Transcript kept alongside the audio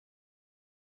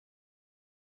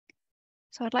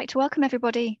So I'd like to welcome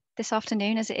everybody this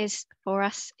afternoon, as it is for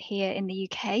us here in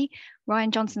the UK. Ryan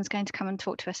Johnson's going to come and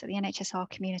talk to us at the NHS-R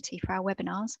community for our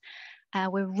webinars.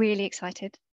 We're really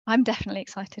excited. I'm definitely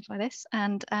excited by this.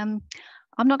 And I'm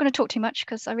not going to talk too much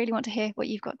because I really want to hear what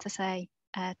you've got to say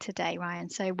today, Ryan.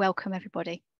 So welcome,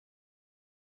 everybody.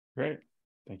 Great.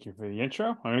 Thank you for the intro.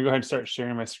 I'm going to go ahead and start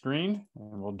sharing my screen,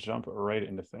 and we'll jump right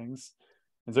into things.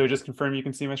 And so just confirm you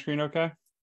can see my screen okay?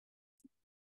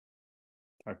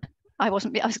 Okay.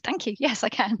 Thank you. Yes, I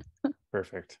can.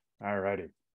 Perfect. All righty.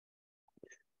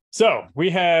 So we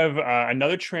have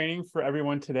another training for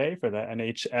everyone today for the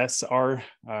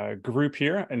NHS-R group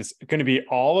here, and it's going to be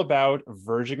all about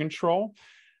version control,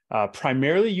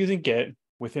 primarily using Git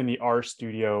within the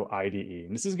RStudio IDE.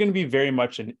 And this is going to be very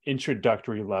much an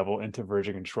introductory level into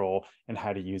version control and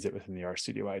how to use it within the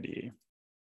RStudio IDE.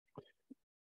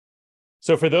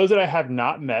 So for those that I have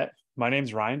not met, my name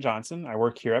is Ryan Johnson. I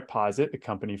work here at Posit, the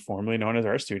company formerly known as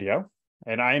RStudio,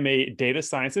 and I am a data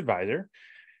science advisor.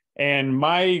 And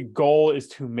my goal is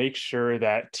to make sure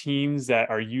that teams that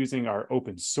are using our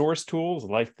open source tools,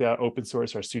 like the open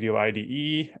source RStudio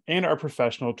IDE and our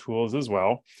professional tools as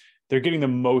well, they're getting the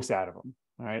most out of them.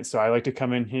 All right. So I like to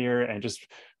come in here and just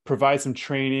provide some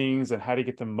trainings on how to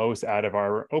get the most out of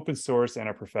our open source and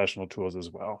our professional tools as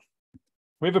well.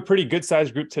 We have a pretty good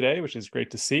sized group today, which is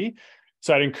great to see.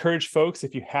 So I'd encourage folks,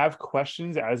 if you have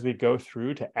questions as we go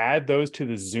through, to add those to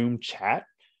the Zoom chat.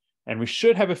 And we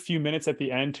should have a few minutes at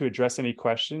the end to address any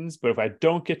questions. But if I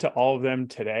don't get to all of them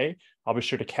today, I'll be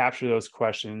sure to capture those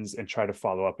questions and try to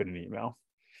follow up in an email.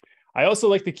 I also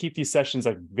like to keep these sessions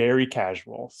very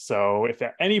casual. So if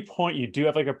at any point you do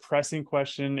have a pressing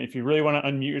question, if you really want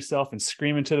to unmute yourself and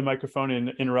scream into the microphone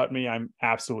and interrupt me, I'm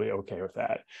absolutely okay with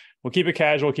that. We'll keep it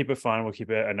casual, keep it fun. We'll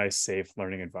keep it a nice, safe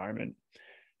learning environment.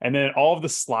 And then all of the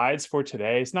slides for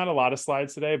today, it's not a lot of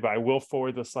slides today, but I will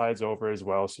forward the slides over as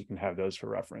well so you can have those for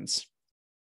reference.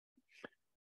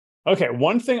 Okay,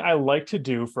 one thing I like to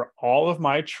do for all of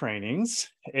my trainings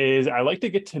is I like to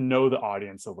get to know the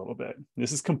audience a little bit.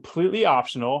 This is completely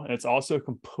optional, and it's also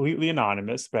completely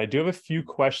anonymous, but I do have a few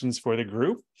questions for the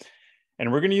group,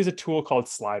 and we're going to use a tool called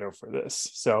Slido for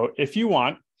this. So if you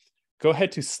want, go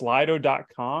ahead to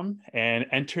slido.com and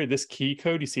enter this key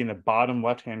code you see in the bottom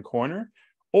left-hand corner,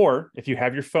 or if you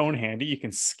have your phone handy, you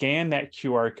can scan that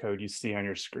QR code you see on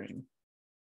your screen.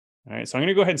 All right, so I'm going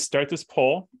to go ahead and start this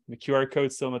poll. The QR code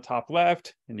is still in the top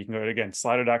left, and you can go ahead again,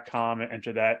 slido.com, and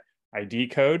enter that ID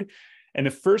code. And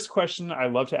the first question I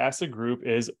love to ask the group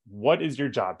is, what is your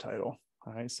job title?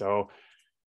 All right, so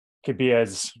it could be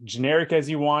as generic as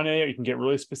you want it, or you can get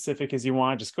really specific as you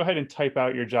want. Just go ahead and type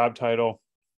out your job title,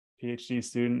 PhD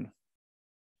student.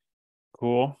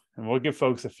 Cool. And we'll give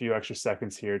folks a few extra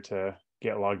seconds here to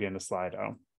get logged into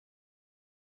Slido.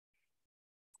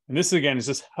 And this, again, is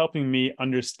just helping me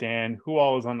understand who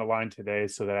all is on the line today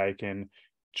so that I can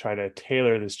try to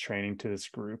tailor this training to this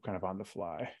group kind of on the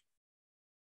fly.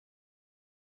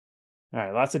 All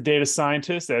right, lots of data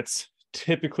scientists. That's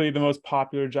typically the most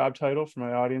popular job title for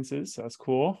my audiences, so that's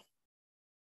cool.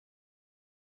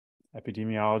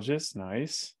 Epidemiologist,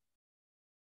 nice.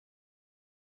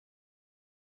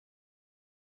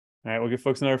 All right, we'll give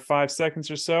folks another 5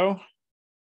 seconds or so.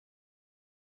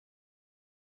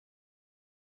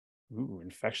 Ooh,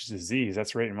 infectious disease.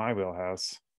 That's right in my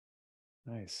wheelhouse.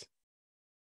 Nice.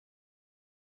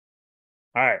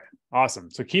 All right, awesome.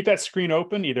 So keep that screen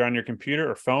open either on your computer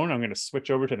or phone. I'm going to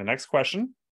switch over to the next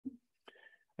question.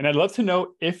 And I'd love to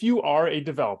know, if you are a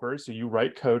developer, so you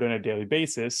write code on a daily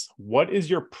basis, what is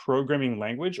your programming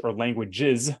language or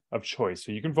languages of choice?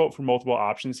 So you can vote for multiple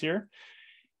options here.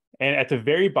 And at the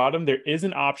very bottom, there is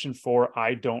an option for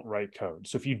I don't write code.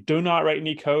 So if you do not write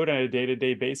any code on a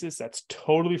day-to-day basis, that's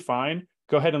totally fine.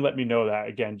 Go ahead and let me know that.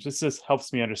 Again, just this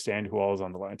helps me understand who all is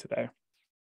on the line today.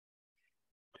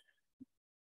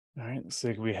 All right, looks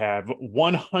like we have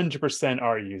 100%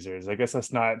 R users. I guess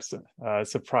that's not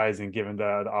surprising given the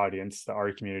audience, the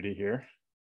R community here.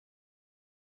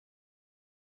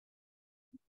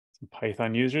 Some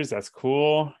Python users, that's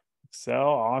cool. Excel,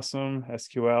 awesome.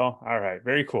 SQL, all right,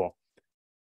 very cool.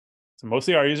 So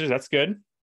mostly R users, that's good.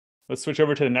 Let's switch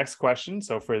over to the next question.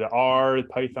 So for the R,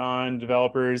 Python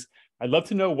developers, I'd love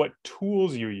to know what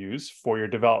tools you use for your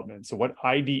development. So what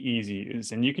IDEs you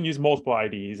use, and you can use multiple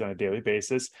IDEs on a daily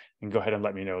basis, and go ahead and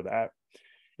let me know that.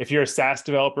 If you're a SaaS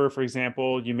developer, for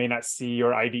example, you may not see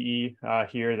your IDE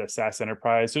here, the SaaS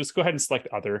Enterprise. So just go ahead and select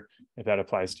Other if that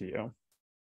applies to you.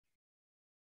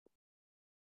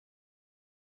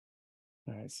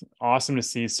 All right, it's awesome to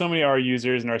see so many R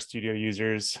users and RStudio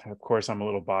users. Of course, I'm a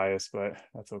little biased, but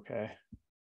that's okay.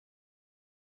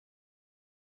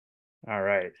 All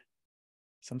right.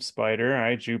 some Spider. All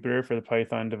right, Jupyter for the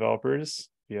Python developers.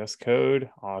 VS Code,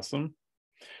 awesome.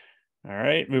 All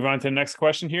right, move on to the next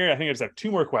question here. I think I just have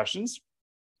two more questions.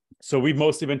 So we've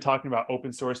mostly been talking about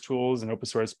open source tools and open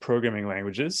source programming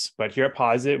languages, but here at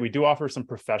Posit, we do offer some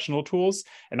professional tools,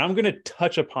 and I'm going to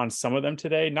touch upon some of them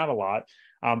today, not a lot,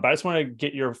 but I just want to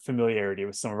get your familiarity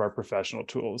with some of our professional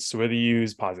tools. So whether you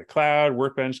use Posit Cloud,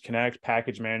 Workbench, Connect,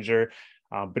 Package Manager,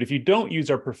 but if you don't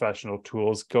use our professional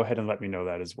tools, go ahead and let me know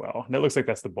that as well. And it looks like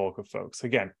that's the bulk of folks.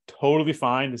 Again, totally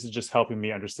fine. This is just helping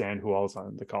me understand who all is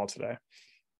on the call today.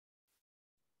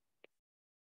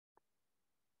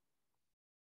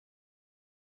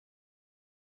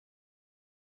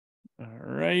 All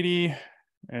righty,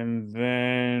 and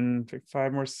then take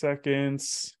 5 more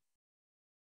seconds.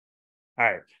 All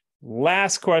right,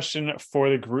 last question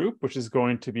for the group, which is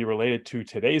going to be related to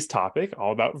today's topic,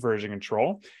 all about version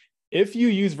control. If you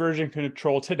use version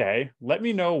control today, let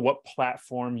me know what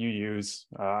platform you use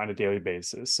on a daily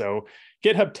basis. So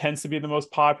GitHub tends to be the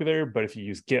most popular, but if you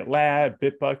use GitLab,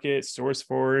 Bitbucket,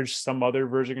 SourceForge, some other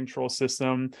version control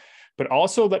system, but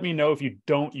also let me know if you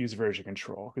don't use version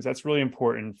control, because that's really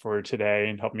important for today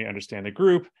and help me understand the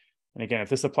group. And again, if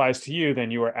this applies to you, then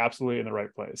you are absolutely in the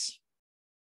right place.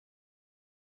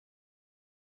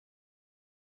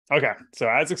 Okay, so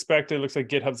as expected, it looks like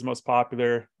GitHub's the most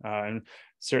popular and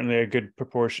certainly a good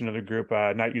proportion of the group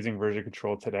not using version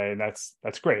control today. And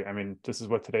that's great. I mean, this is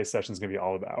what today's session is going to be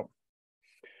all about.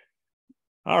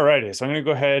 All righty, so I'm going to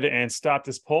go ahead and stop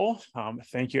this poll.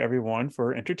 Thank you, everyone,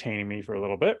 for entertaining me for a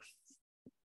little bit.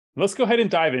 Let's go ahead and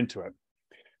dive into it.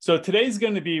 So today's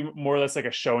going to be more or less like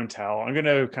a show and tell. I'm going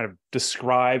to kind of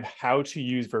describe how to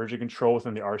use version control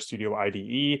within the RStudio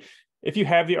IDE. If you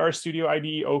have the RStudio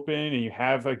IDE open and you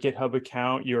have a GitHub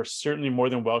account, you're certainly more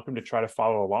than welcome to try to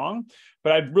follow along.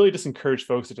 But I'd really just encourage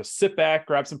folks to just sit back,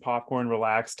 grab some popcorn,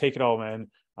 relax, take it all in,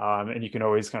 and you can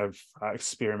always kind of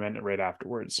experiment right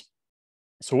afterwards.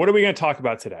 So what are we going to talk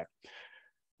about today?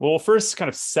 We'll first kind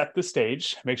of set the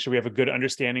stage, make sure we have a good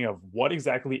understanding of what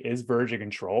exactly is version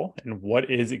control and what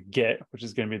is Git, which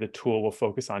is going to be the tool we'll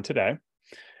focus on today.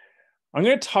 I'm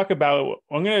going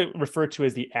to refer to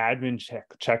as the admin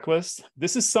checklist.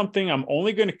 This is something I'm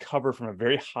only going to cover from a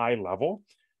very high level.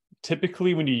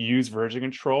 Typically, when you use version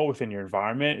control within your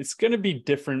environment, it's going to be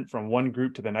different from one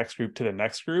group to the next group to the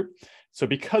next group. So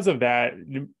because of that,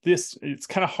 it's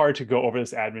kind of hard to go over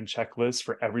this admin checklist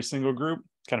for every single group,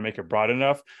 kind of make it broad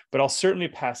enough, but I'll certainly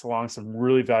pass along some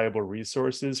really valuable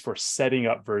resources for setting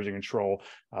up version control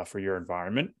for your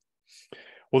environment.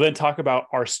 We'll then talk about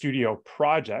RStudio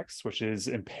Projects, which is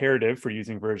imperative for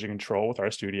using version control with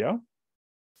RStudio.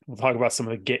 We'll talk about some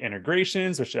of the Git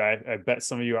integrations, which I bet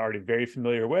some of you are already very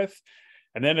familiar with.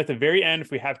 And then at the very end, if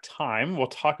we have time, we'll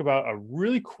talk about a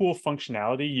really cool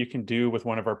functionality you can do with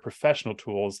one of our professional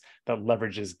tools that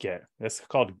leverages Git. It's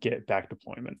called Git-backed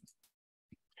deployment.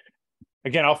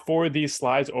 Again, I'll forward these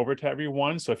slides over to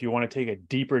everyone. So if you want to take a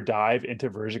deeper dive into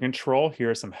version control,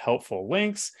 here are some helpful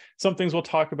links. Some things we'll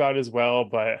talk about as well,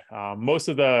 but most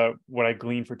of what I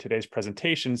gleaned for today's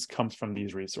presentations comes from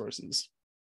these resources.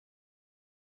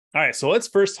 All right, so let's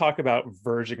first talk about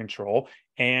version control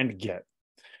and Git.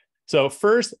 So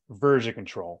first, version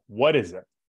control. What is it?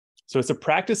 So it's a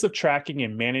practice of tracking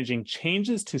and managing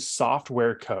changes to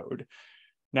software code.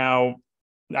 Now,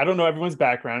 I don't know everyone's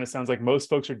background. It sounds like most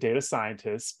folks are data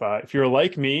scientists, but if you're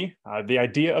like me, the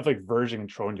idea of like version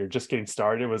control and you're just getting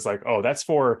started was like, oh, that's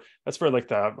for like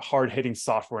the hard-hitting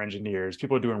software engineers,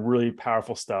 people doing really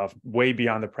powerful stuff way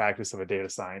beyond the practice of a data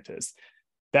scientist.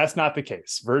 That's not the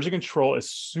case. Version control is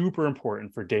super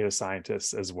important for data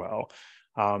scientists as well.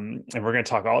 And we're going to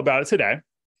talk all about it today.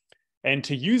 And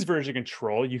to use version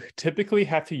control, you typically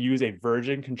have to use a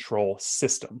version control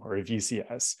system or a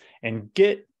VCS. And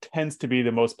Git tends to be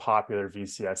the most popular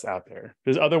VCS out there.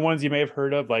 There's other ones you may have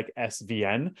heard of like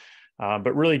SVN,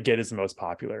 but really Git is the most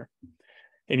popular.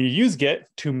 And you use Git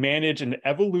to manage an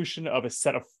evolution of a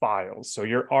set of files. So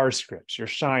your R scripts, your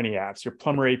Shiny apps, your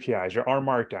Plumber APIs, your R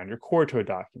Markdown, your Corto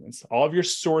documents, all of your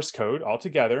source code all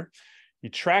together. You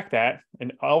track that,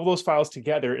 and all of those files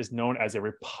together is known as a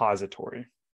repository.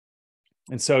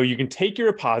 And so you can take your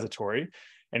repository,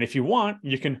 and if you want,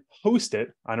 you can host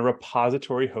it on a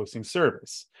repository hosting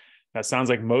service. That sounds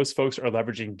like most folks are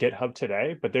leveraging GitHub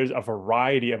today, but there's a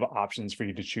variety of options for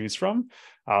you to choose from,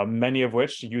 many of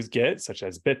which use Git, such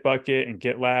as Bitbucket and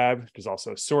GitLab. There's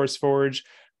also SourceForge,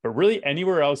 but really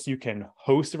anywhere else you can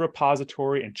host a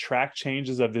repository and track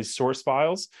changes of these source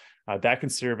files, that can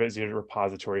serve as your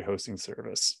repository hosting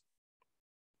service.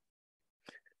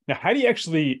 Now, how do you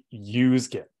actually use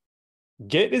Git?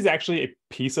 Git is actually a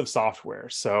piece of software.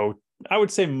 So I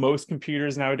would say most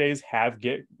computers nowadays have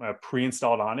Git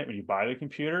pre-installed on it when you buy the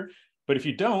computer. But if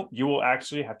you don't, you will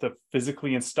actually have to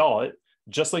physically install it,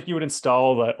 just like you would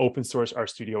install the open source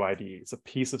RStudio IDE. It's a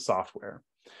piece of software.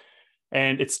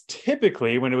 And it's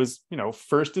typically, when it was,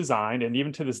 first designed, and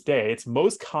even to this day, it's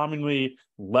most commonly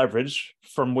leveraged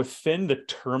from within the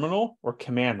terminal or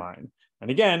command line.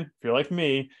 And again, if you're like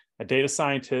me, a data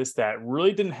scientist that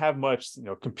really didn't have much,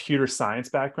 computer science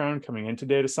background coming into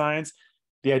data science,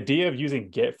 the idea of using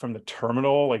Git from the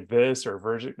terminal like this or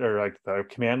version or like the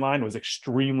command line was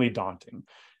extremely daunting.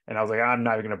 And I was like, I'm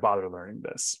not even going to bother learning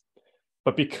this.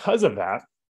 But because of that,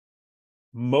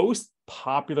 most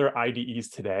popular IDEs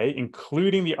today,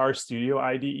 including the RStudio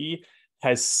IDE,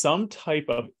 has some type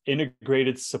of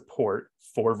integrated support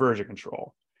for version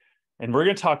control. And we're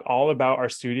going to talk all about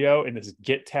RStudio in this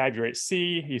Git tab you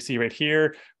see right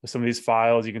here with some of these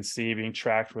files you can see being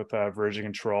tracked with version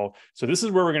control. So this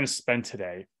is where we're going to spend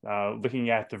today,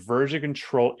 looking at the version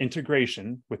control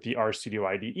integration with the RStudio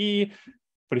IDE.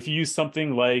 But if you use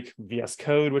something like VS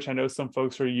Code, which I know some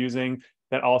folks are using,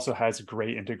 that also has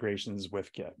great integrations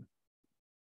with Git.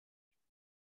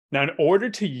 Now, in order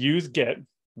to use Git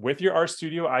with your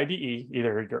RStudio IDE,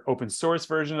 either your open source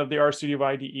version of the RStudio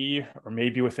IDE, or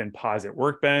maybe within Posit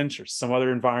Workbench or some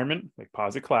other environment like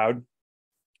Posit Cloud,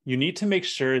 you need to make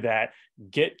sure that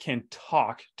Git can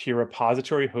talk to your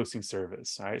repository hosting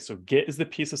service. All right, so Git is the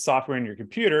piece of software in your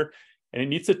computer, and it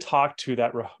needs to talk to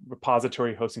that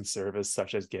repository hosting service,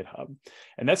 such as GitHub.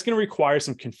 And that's going to require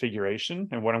some configuration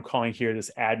and what I'm calling here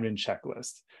this admin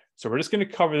checklist. So we're just going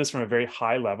to cover this from a very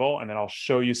high level, and then I'll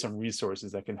show you some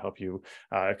resources that can help you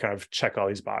kind of check all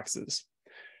these boxes.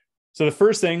 So the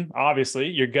first thing, obviously,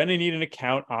 you're going to need an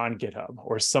account on GitHub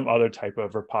or some other type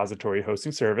of repository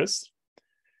hosting service.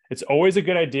 It's always a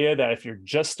good idea that if you're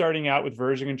just starting out with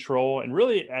version control, and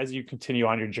really as you continue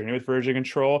on your journey with version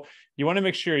control, you want to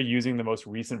make sure you're using the most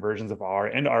recent versions of R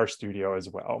and RStudio as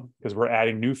well, because we're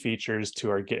adding new features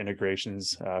to our Git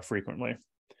integrations frequently.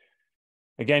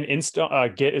 Again,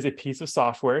 Git is a piece of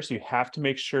software, so you have to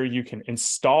make sure you can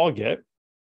install Git.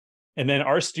 And then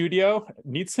RStudio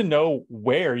needs to know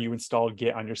where you installed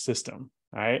Git on your system,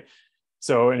 all right?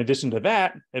 So in addition to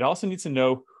that, it also needs to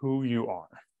know who you are.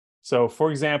 So for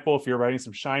example, if you're writing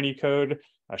some Shiny code,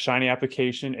 a Shiny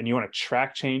application, and you want to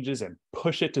track changes and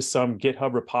push it to some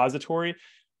GitHub repository,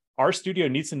 RStudio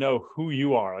needs to know who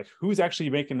you are, like who's actually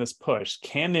making this push.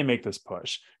 Can they make this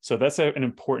push? So that's an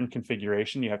important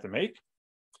configuration you have to make.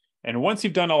 And once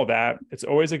you've done all that, it's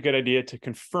always a good idea to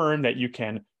confirm that you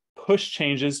can push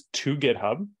changes to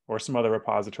GitHub or some other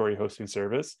repository hosting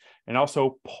service, and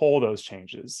also pull those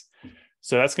changes.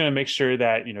 So that's going to make sure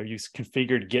that you've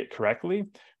configured Git correctly,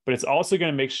 but it's also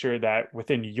going to make sure that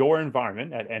within your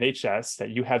environment at NHS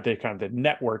that you have the kind of the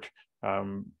network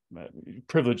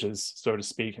privileges, so to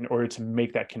speak, in order to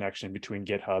make that connection between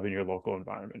GitHub and your local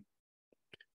environment.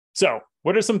 So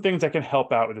what are some things that can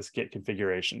help out with this Git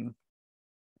configuration?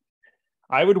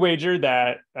 I would wager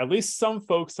that at least some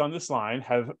folks on this line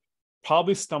have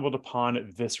probably stumbled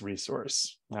upon this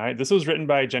resource. All right, this was written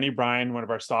by Jenny Bryan, one of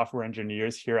our software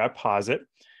engineers here at Posit,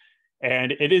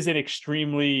 and it is an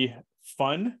extremely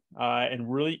fun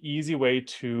and really easy way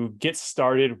to get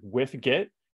started with Git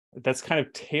that's kind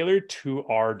of tailored to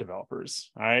our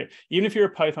developers. All right, even if you're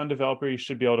a Python developer, you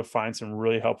should be able to find some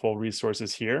really helpful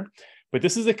resources here. But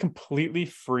this is a completely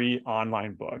free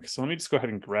online book. So let me just go ahead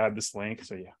and grab this link.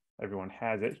 So yeah, everyone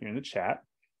has it here in the chat.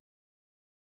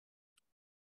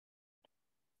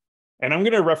 And I'm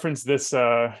going to reference this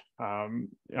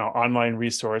online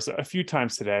resource a few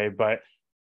times today, but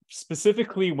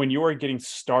specifically when you are getting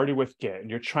started with Git and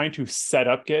you're trying to set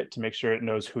up Git to make sure it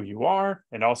knows who you are,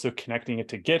 and also connecting it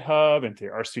to GitHub and to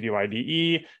RStudio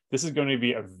IDE, this is going to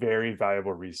be a very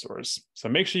valuable resource. So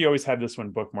make sure you always have this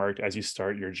one bookmarked as you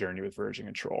start your journey with version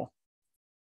control.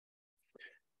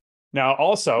 Now,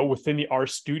 also within the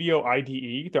RStudio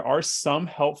IDE, there are some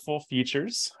helpful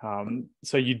features.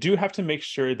 So you do have to make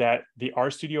sure that the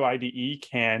RStudio IDE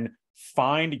can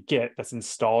find Git that's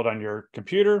installed on your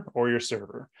computer or your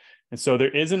server. And so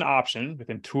there is an option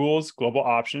within Tools, Global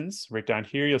Options. Right down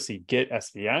here, you'll see Git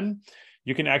SVN.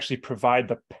 You can actually provide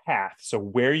the path, so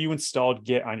where you installed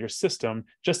Git on your system,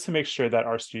 just to make sure that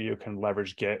RStudio can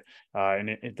leverage Git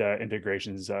and the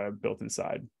integrations built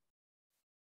inside.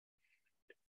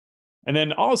 And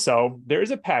then also, there is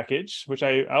a package, which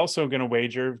I also going to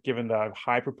wager, given the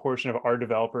high proportion of our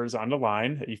developers on the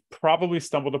line, that you've probably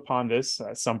stumbled upon this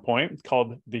at some point. It's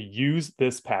called the Use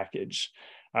This package.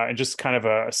 And just kind of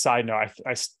a side note,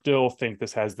 I still think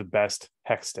this has the best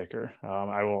hex sticker.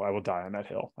 I will die on that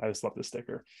hill. I just love this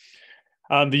sticker.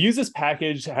 The Use This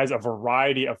package has a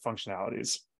variety of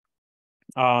functionalities.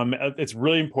 It's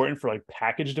really important for like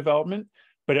package development,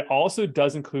 but it also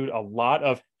does include a lot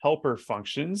of helper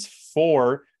functions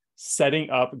for setting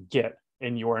up Git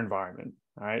in your environment.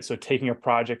 All right, so taking a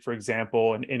project, for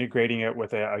example, and integrating it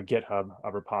with a GitHub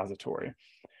repository.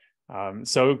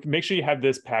 So make sure you have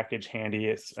this package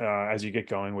handy as you get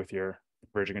going with your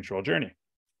version control journey.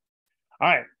 All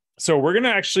right, so we're going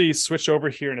to actually switch over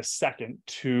here in a second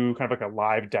to kind of like a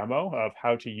live demo of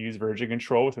how to use version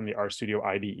control within the RStudio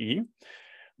IDE.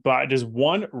 But there's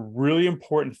one really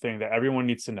important thing that everyone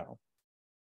needs to know.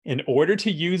 In order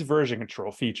to use version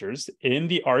control features in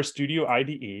the RStudio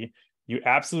IDE, you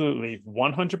absolutely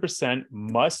 100%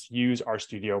 must use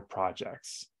RStudio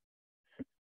Projects.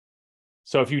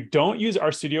 So if you don't use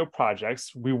RStudio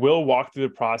Projects, we will walk through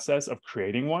the process of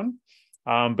creating one,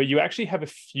 but you actually have a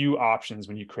few options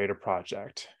when you create a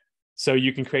project. So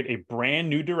you can create a brand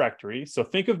new directory. So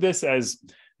think of this as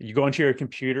you go into your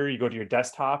computer, you go to your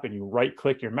desktop and you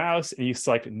right-click your mouse and you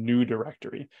select new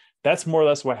directory. That's more or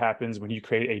less what happens when you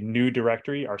create a new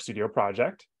directory, RStudio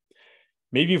project.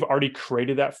 Maybe you've already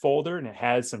created that folder and it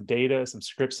has some data, some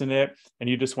scripts in it, and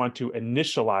you just want to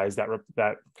initialize that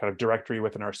kind of directory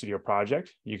with an RStudio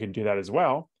project. You can do that as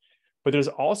well. But there's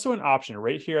also an option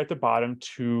right here at the bottom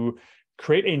to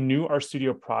create a new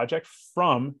RStudio project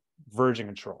from version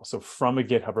control, so from a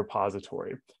GitHub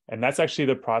repository. And that's actually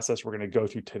the process we're going to go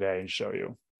through today and show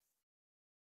you.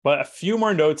 But a few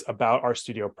more notes about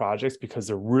RStudio projects because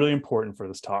they're really important for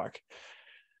this talk.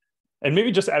 And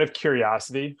maybe just out of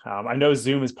curiosity, I know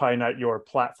Zoom is probably not your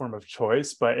platform of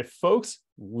choice, but if folks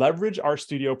leverage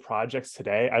RStudio projects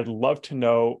today, I'd love to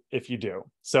know if you do.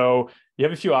 So you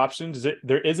have a few options.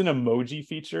 There is an emoji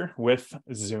feature with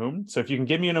Zoom. So if you can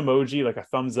give me an emoji, like a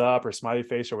thumbs up or smiley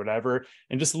face or whatever,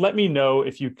 and just let me know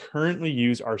if you currently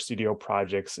use RStudio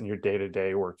projects in your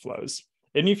day-to-day workflows.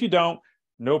 And if you don't,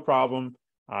 no problem.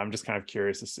 I'm just kind of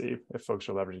curious to see if folks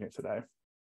are leveraging it today.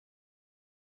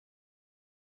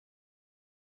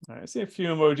 All right, I see a few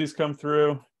emojis come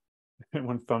through.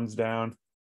 One thumbs down.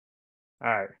 All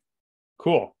right,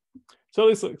 cool. So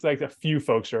this looks like a few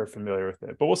folks are familiar with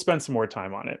it, but we'll spend some more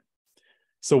time on it.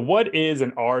 So what is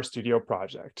an RStudio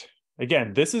project?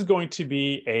 Again, this is going to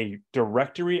be a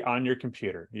directory on your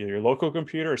computer, either your local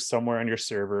computer or somewhere on your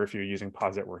server if you're using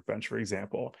Posit Workbench, for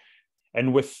example.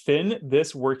 And within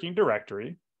this working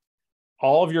directory,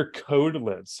 all of your code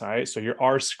lives, all right? So your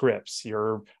R scripts,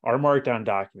 your R Markdown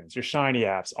documents, your Shiny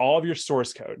apps, all of your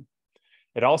source code.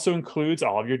 It also includes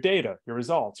all of your data, your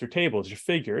results, your tables, your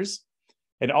figures.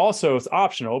 And also it's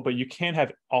optional, but you can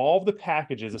have all of the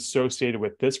packages associated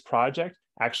with this project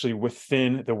actually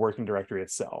within the working directory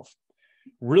itself.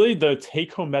 Really, the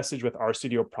take-home message with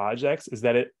RStudio projects is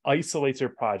that it isolates your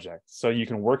project. So you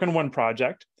can work on one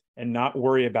project and not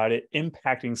worry about it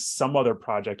impacting some other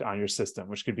project on your system,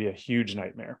 which could be a huge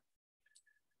nightmare.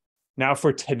 Now,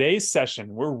 for today's session,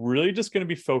 we're really just going to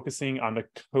be focusing on the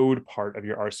code part of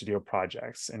your RStudio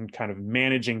projects and kind of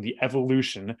managing the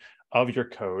evolution of your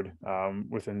code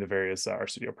within the various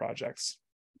RStudio projects.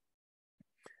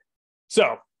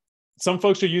 So some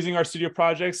folks are using RStudio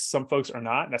projects, some folks are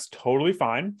not, and that's totally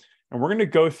fine. And we're going to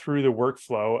go through the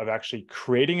workflow of actually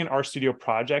creating an RStudio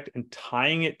project and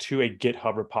tying it to a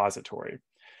GitHub repository.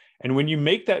 And when you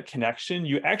make that connection,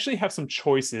 you actually have some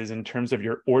choices in terms of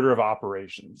your order of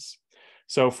operations.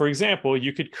 So for example,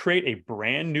 you could create a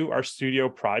brand new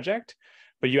RStudio project,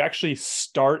 but you actually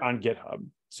start on GitHub.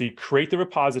 So you create the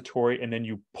repository and then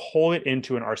you pull it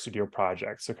into an RStudio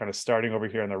project. So kind of starting over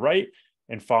here on the right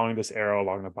and following this arrow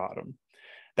along the bottom.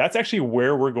 That's actually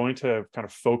where we're going to kind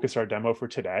of focus our demo for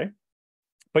today.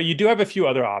 But you do have a few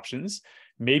other options.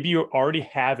 Maybe you already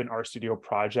have an RStudio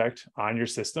project on your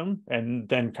system, and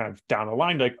then kind of down the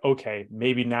line, like, okay,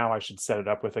 maybe now I should set it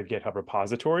up with a GitHub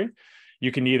repository.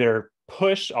 You can either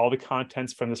push all the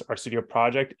contents from this RStudio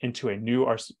project into a new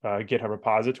GitHub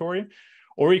repository,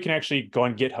 or you can actually go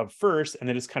on GitHub first and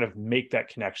then just kind of make that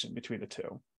connection between the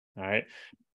two. All right.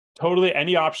 Totally,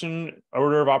 any option,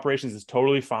 order of operations is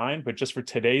totally fine, but just for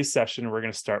today's session, we're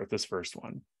going to start with this first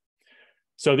one.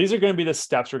 So these are going to be the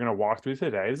steps we're going to walk through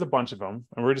today. There's a bunch of them,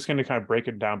 and we're just going to kind of break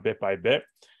it down bit by bit.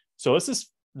 So let's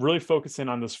just really focus in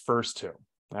on those first two.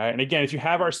 All right. And again, if you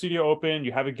have RStudio open,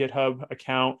 you have a GitHub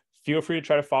account, feel free to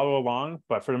try to follow along.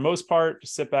 But for the most part,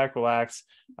 just sit back, relax,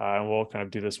 and we'll kind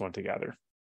of do this one together.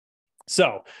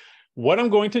 So what I'm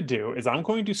going to do is I'm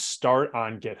going to start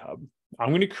on GitHub. I'm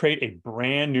going to create a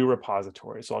brand new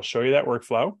repository. So I'll show you that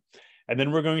workflow. And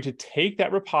then we're going to take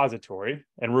that repository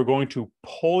and we're going to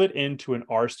pull it into an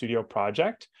RStudio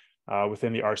project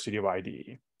within the RStudio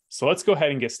IDE. So let's go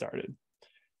ahead and get started.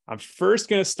 I'm first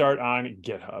going to start on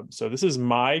GitHub. So this is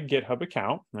my GitHub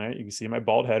account, right? You can see my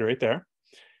bald head right there.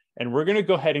 And we're going to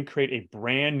go ahead and create a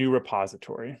brand new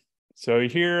repository. So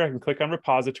here I can click on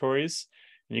repositories,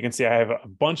 and you can see I have a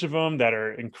bunch of them that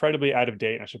are incredibly out of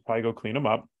date, and I should probably go clean them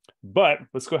up. But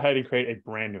let's go ahead and create a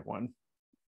brand new one.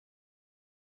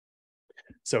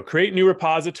 So create new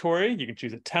repository. You can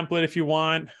choose a template if you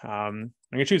want. I'm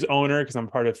going to choose owner because I'm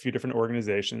part of a few different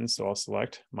organizations. So I'll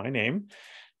select my name.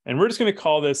 And we're just going to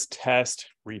call this test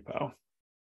repo.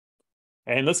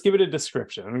 And let's give it a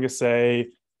description. I'm going to say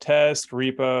test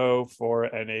repo for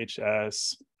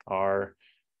NHS-R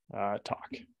talk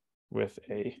with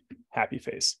a happy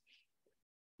face.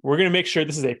 We're going to make sure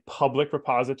this is a public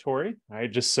repository,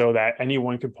 right? Just so that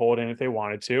anyone can pull it in if they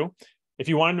wanted to. If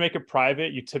you wanted to make it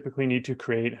private, you typically need to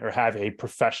create or have a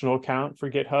professional account for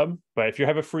GitHub. But if you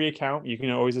have a free account, you can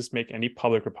always just make any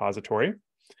public repository.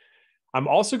 I'm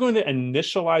also going to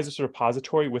initialize this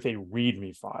repository with a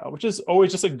README file, which is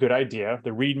always just a good idea. The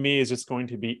README is just going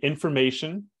to be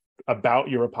information about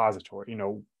your repository. You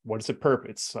know, what is its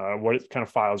purpose? What kind of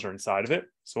files are inside of it?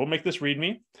 So we'll make this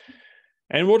README.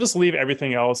 And we'll just leave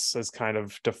everything else as kind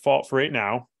of default for right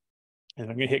now. And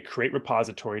I'm going to hit create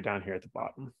repository down here at the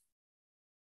bottom.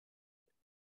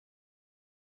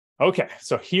 Okay,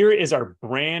 so here is our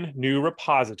brand new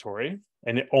repository,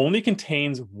 and it only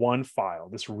contains one file,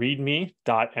 this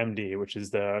readme.md, which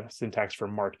is the syntax for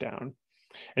markdown.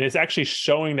 And it's actually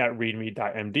showing that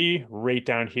readme.md right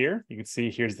down here. You can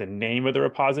see here's the name of the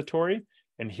repository,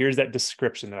 and here's that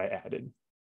description that I added.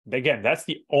 Again, that's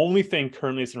the only thing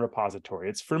currently is in repository.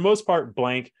 It's for the most part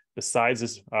blank besides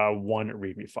this one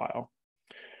readme file.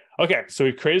 Okay, so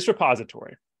we've created this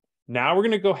repository. Now we're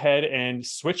going to go ahead and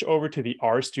switch over to the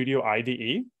RStudio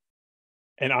IDE.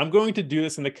 And I'm going to do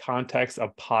this in the context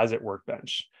of Posit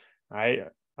Workbench. Right?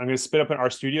 I'm going to spin up an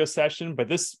RStudio session,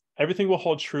 but everything will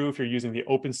hold true if you're using the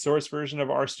open source version of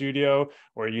RStudio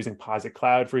or you're using Posit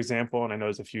Cloud, for example. And I know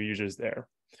there's a few users there.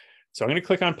 So I'm going to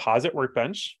click on Posit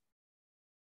Workbench.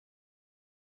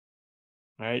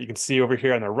 All right, you can see over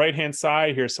here on the right-hand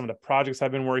side, here's some of the projects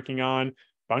I've been working on.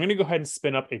 But I'm going to go ahead and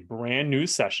spin up a brand new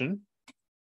session.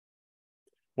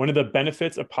 One of the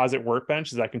benefits of Posit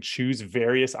Workbench is I can choose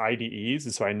various IDEs.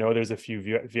 And so I know there's a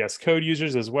few VS Code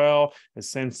users as well, and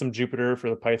send some Jupyter for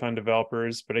the Python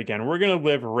developers. But again, we're going to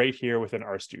live right here within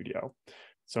RStudio.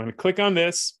 So I'm going to click on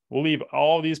this. We'll leave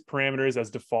all these parameters as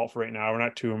default for right now. We're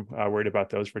not too worried about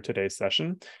those for today's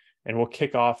session. And we'll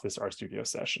kick off this RStudio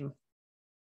session.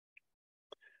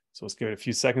 So let's give it a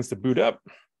few seconds to boot up.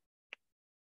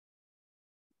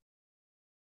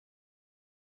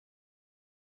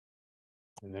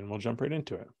 And then we'll jump right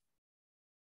into it.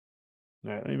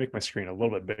 All right, let me make my screen a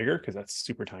little bit bigger because that's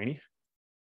super tiny.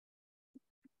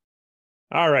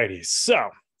 All righty, so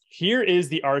here is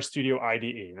the RStudio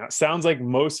IDE. Now, it sounds like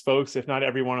most folks, if not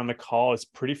everyone on the call, is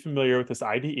pretty familiar with this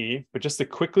IDE, but just to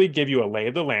quickly give you a lay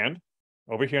of the land,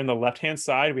 over here on the left-hand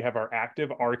side, we have our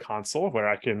active R console where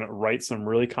I can write some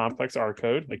really complex R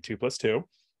code, like 2+2.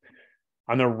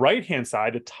 On the right-hand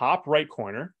side, the top right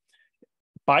corner,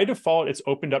 by default, it's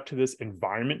opened up to this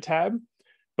environment tab.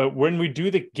 But when we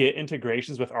do the Git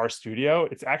integrations with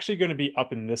RStudio, it's actually going to be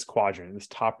up in this quadrant, this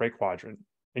top right quadrant.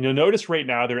 And you'll notice right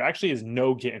now, there actually is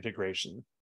no Git integration.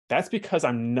 That's because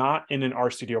I'm not in an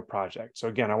RStudio project. So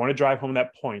again, I want to drive home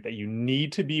that point that you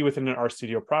need to be within an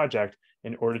RStudio project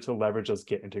in order to leverage those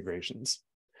Git integrations.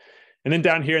 And then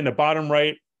down here in the bottom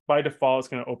right, by default, it's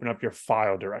going to open up your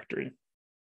file directory.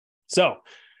 So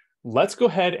let's go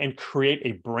ahead and create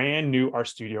a brand new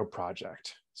RStudio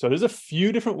project. So there's a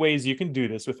few different ways you can do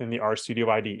this within the RStudio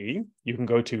IDE. You can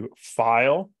go to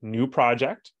File, New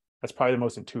Project. That's probably the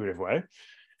most intuitive way.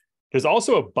 There's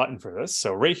also a button for this.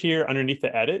 So right here underneath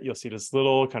the edit, you'll see this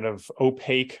little kind of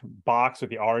opaque box with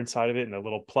the R inside of it and a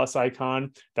little plus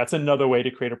icon. That's another way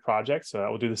to create a project. So that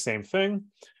will do the same thing.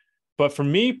 But for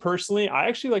me personally, I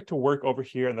actually like to work over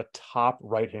here in the top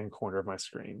right-hand corner of my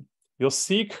screen. You'll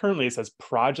see currently it says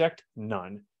Project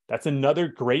None. That's another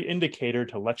great indicator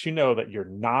to let you know that you're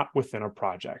not within a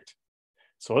project.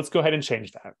 So let's go ahead and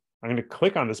change that. I'm going to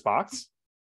click on this box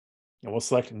and we'll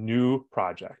select New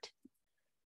Project.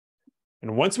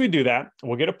 And once we do that,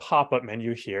 we'll get a pop-up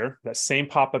menu here, that same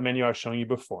pop-up menu I was showing you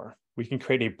before. We can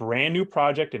create a brand new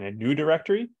project in a new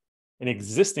directory, an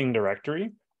existing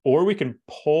directory, or we can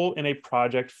pull in a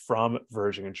project from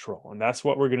version control. And that's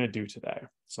what we're going to do today.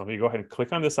 So let me go ahead and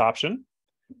click on this option.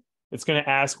 It's going to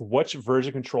ask which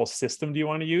version control system do you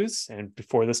want to use? And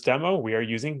before this demo, we are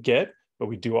using Git, but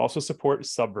we do also support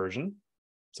Subversion.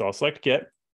 So I'll select Git.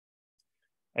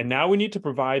 And now we need to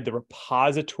provide the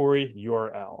repository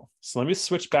URL. So let me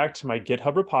switch back to my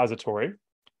GitHub repository. I'm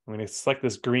going to select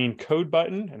this green code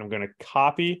button, and I'm going to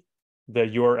copy the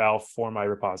URL for my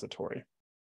repository.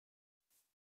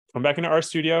 come back into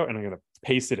RStudio, and I'm going to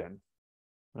paste it in.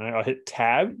 All right, I'll hit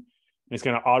Tab, and it's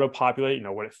going to auto-populate,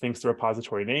 what it thinks the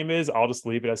repository name is. I'll just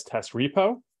leave it as test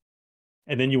repo.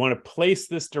 And then you want to place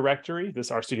this directory, this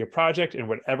RStudio project, in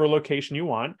whatever location you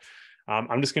want.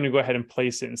 I'm just going to go ahead and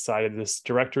place it inside of this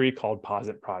directory called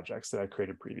Posit Projects that I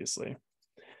created previously.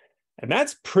 And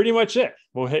that's pretty much it.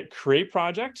 We'll hit Create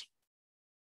Project.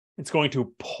 It's going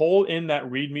to pull in that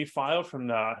README file from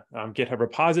the GitHub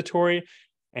repository.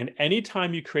 And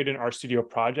anytime you create an RStudio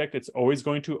project, it's always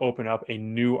going to open up a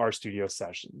new RStudio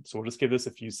session. So we'll just give this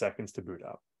a few seconds to boot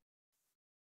up.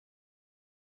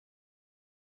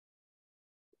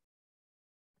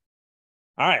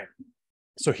 All right,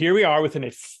 so here we are within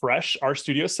a fresh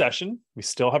RStudio session. We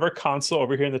still have our console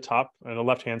over here in the top on the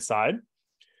left-hand side.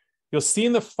 You'll see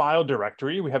in the file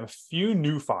directory, we have a few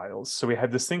new files. So we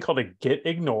have this thing called a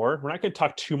git-ignore. We're not going to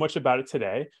talk too much about it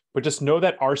today, but just know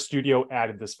that RStudio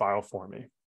added this file for me.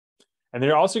 And then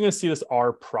you're also going to see this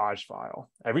rproj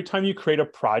file. Every time you create a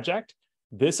project,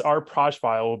 this rproj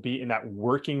file will be in that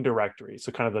working directory.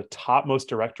 So kind of the topmost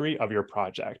directory of your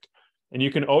project. And you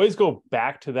can always go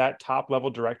back to that top level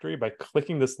directory by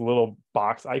clicking this little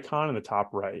box icon in the top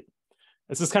right.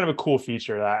 This is kind of a cool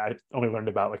feature that I only learned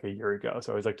about like a year ago.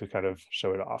 So I always like to kind of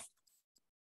show it off.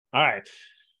 All right.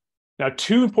 Now,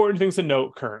 two important things to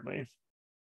note currently.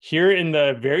 Here in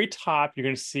the very top, you're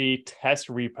going to see test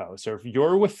repo. So if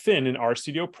you're within an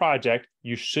RStudio project,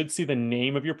 you should see the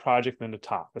name of your project in the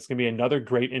top. That's going to be another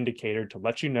great indicator to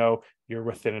let you know you're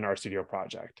within an RStudio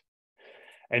project.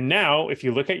 And now, if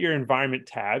you look at your environment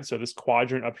tab, so this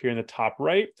quadrant up here in the top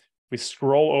right, we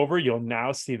scroll over, you'll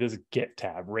now see this Git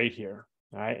tab right here.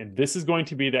 All right, and this is going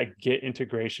to be that Git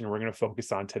integration we're going to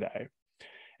focus on today.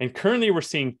 And currently, we're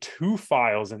seeing two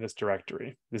files in this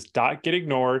directory, this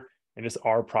 .gitignore and this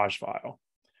rproj file.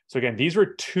 So again, these were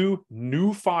two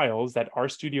new files that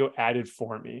RStudio added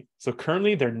for me. So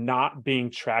currently, they're not being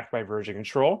tracked by version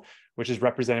control, which is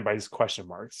represented by these question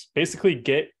marks. Basically,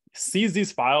 Git sees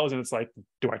these files and it's like,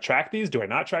 do I track these? Do I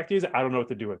not track these? I don't know what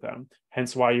to do with them.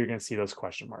 Hence why you're going to see those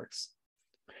question marks.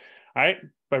 All right,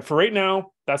 but for right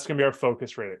now, that's going to be our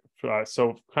focus rate.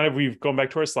 So kind of we've gone back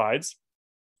to our slides.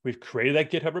 We've created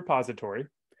that GitHub repository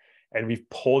and we've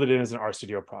pulled it in as an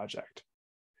RStudio project.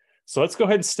 So let's go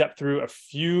ahead and step through a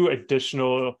few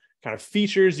additional kind of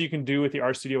features you can do with the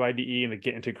RStudio IDE and the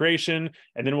Git integration,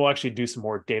 and then we'll actually do some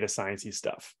more data science-y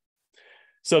stuff.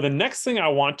 So the next thing I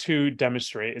want to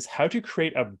demonstrate is how to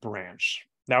create a branch.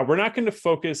 Now, we're not going to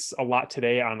focus a lot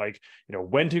today on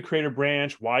when to create a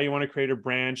branch, why you want to create a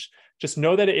branch. Just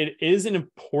know that it is an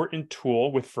important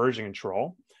tool with version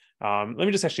control. Let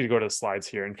me just actually go to the slides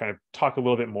here and kind of talk a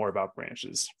little bit more about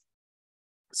branches.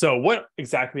 So what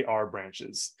exactly are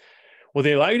branches? Well,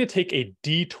 they allow you to take a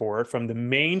detour from the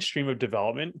mainstream of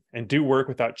development and do work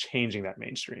without changing that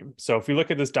mainstream. So if we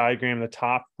look at this diagram in the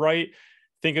top right,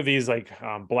 think of these like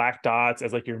black dots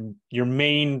as like your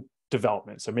main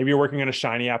development. So maybe you're working on a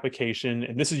Shiny application,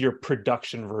 and this is your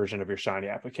production version of your Shiny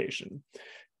application.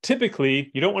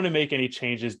 Typically, you don't want to make any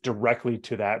changes directly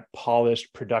to that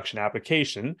polished production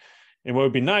application. And what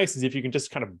would be nice is if you can just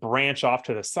kind of branch off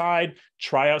to the side,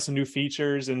 try out some new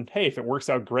features, and hey, if it works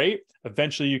out great,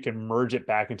 eventually you can merge it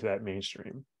back into that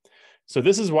mainstream. So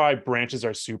this is why branches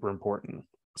are super important.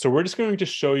 So we're just going to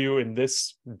show you in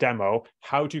this demo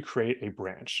how to create a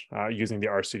branch using the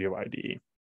RStudio IDE.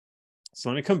 So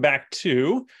let me come back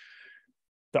to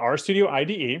the RStudio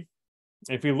IDE.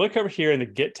 If we look over here in the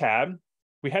Git tab,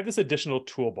 we have this additional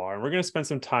toolbar, and we're going to spend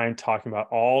some time talking about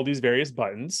all these various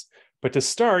buttons. But to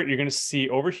start, you're going to see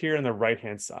over here on the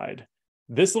right-hand side,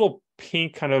 this little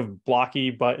pink kind of blocky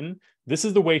button. This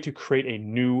is the way to create a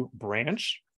new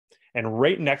branch. And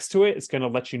right next to it, it's going to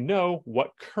let you know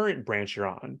what current branch you're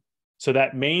on. So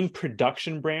that main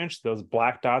production branch, those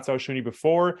black dots I was showing you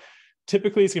before,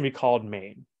 typically it's going to be called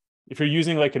main. If you're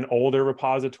using like an older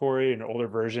repository, an older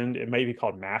version, it might be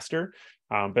called master.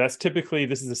 But that's typically,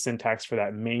 this is the syntax for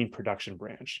that main production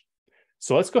branch.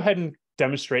 So let's go ahead and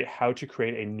demonstrate how to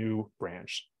create a new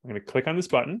branch. I'm going to click on this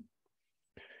button.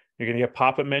 You're going to get a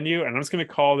pop-up menu, and I'm just going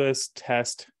to call this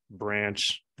test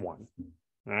branch 1.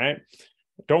 All right.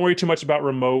 Don't worry too much about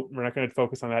remote. We're not going to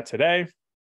focus on that today.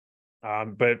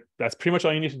 But that's pretty much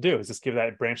all you need to do is just give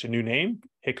that branch a new name,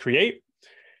 hit create,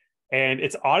 and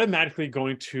it's automatically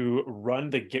going to run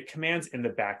the Git commands in the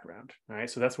background. All right.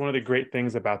 So that's one of the great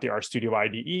things about the RStudio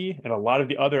IDE and a lot of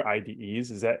the other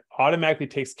IDEs is that automatically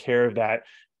takes care of that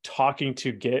talking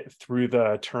to Git through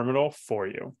the terminal for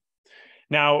you.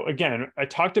 Now, again, I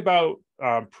talked about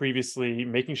previously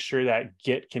making sure that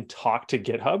Git can talk to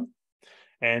GitHub.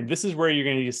 And this is where you're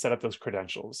going to need to set up those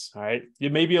credentials. All right.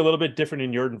 It may be a little bit different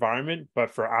in your environment, but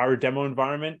for our demo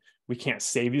environment, we can't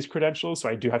save these credentials. So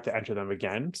I do have to enter them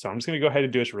again. So I'm just going to go ahead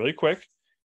and do this really quick.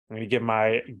 I'm going to give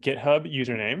my GitHub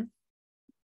username.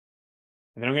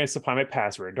 And then I'm going to supply my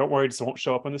password. Don't worry, this won't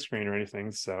show up on the screen or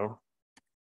anything. So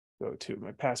go to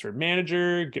my password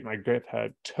manager, get my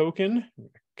GitHub token,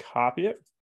 copy it,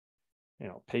 and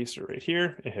I'll paste it right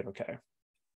here and hit OK.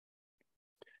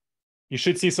 You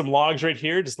should see some logs right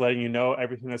here, just letting you know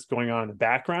everything that's going on in the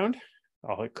background.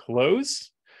 I'll hit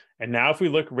close. And now if we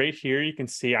look right here, you can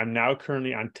see I'm now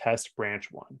currently on test branch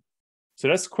 1. So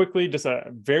that's quickly just a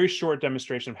very short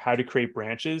demonstration of how to create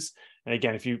branches. And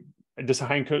again, if you just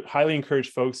highly encourage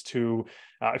folks to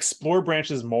explore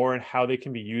branches more and how they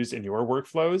can be used in your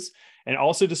workflows. And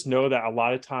also just know that a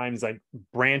lot of times, like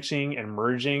branching and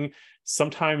merging,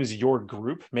 sometimes your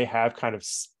group may have kind of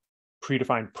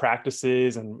predefined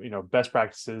practices and best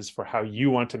practices for how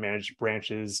you want to manage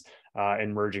branches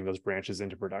and merging those branches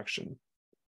into production.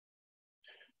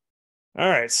 All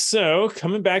right, so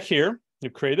coming back here,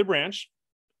 you've created the branch.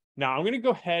 Now I'm going to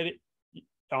go ahead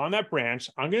on that branch.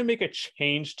 I'm going to make a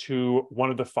change to one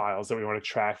of the files that we want to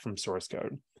track from source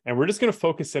code. And we're just going to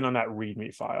focus in on that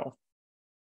README file.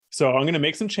 So I'm going to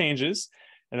make some changes,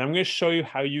 and I'm going to show you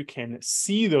how you can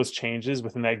see those changes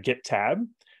within that Git tab.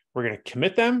 We're going to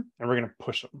commit them, and we're going to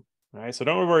push them. All right, so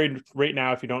don't worry right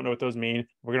now if you don't know what those mean.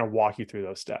 We're going to walk you through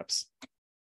those steps.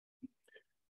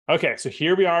 Okay, so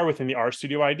here we are within the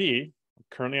RStudio IDE. I'm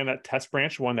currently on that test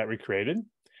branch 1 that we created.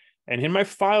 And in my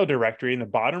file directory in the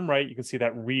bottom right, you can see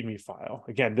that README file.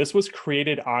 Again, this was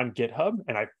created on GitHub,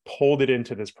 and I pulled it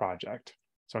into this project.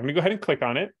 So I'm going to go ahead and click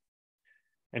on it.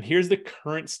 And here's the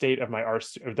current state of my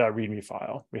README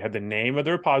file. We have the name of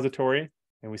the repository,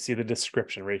 and we see the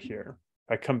description right here.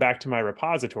 If I come back to my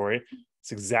repository,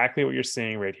 it's exactly what you're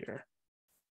seeing right here.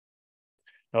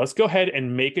 Now let's go ahead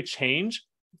and make a change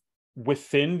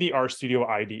within the RStudio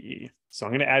IDE. So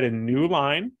I'm going to add a new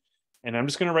line, and I'm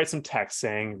just going to write some text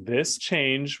saying this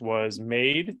change was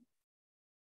made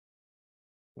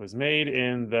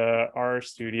in the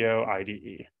RStudio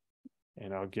IDE.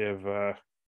 And I'll give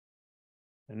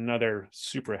another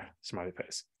super smiley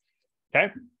face.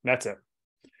 Okay, that's it.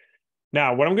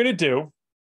 Now, what I'm going to do,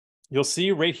 you'll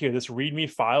see right here, this README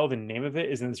file, the name of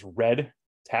it is in this red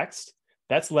text.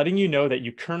 That's letting you know that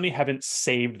you currently haven't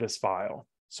saved this file.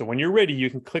 So when you're ready, you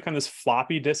can click on this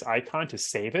floppy disk icon to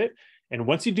save it. And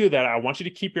once you do that, I want you to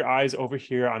keep your eyes over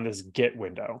here on this Git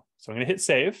window. So I'm going to hit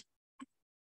save.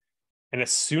 And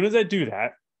as soon as I do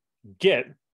that, Git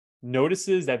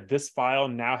notices that this file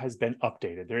now has been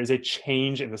updated. There is a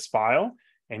change in this file,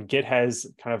 and Git has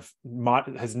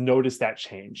noticed that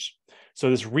change. So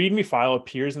this README file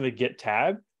appears in the Git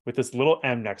tab with this little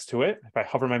M next to it. If I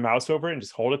hover my mouse over it and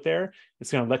just hold it there,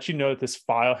 it's going to let you know that this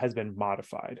file has been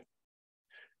modified.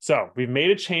 So we've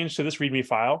made a change to this README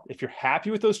file. If you're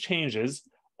happy with those changes,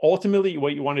 ultimately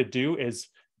what you want to do is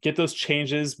get those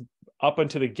changes up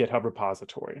into the GitHub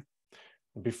repository.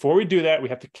 And before we do that, we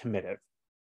have to commit it.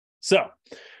 So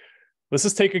let's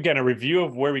just take, again, a review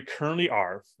of where we currently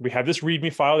are. We have this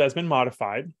README file that's been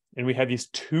modified, and we have these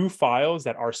 2 files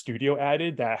that RStudio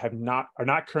added that are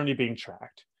not currently being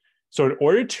tracked. So in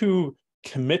order to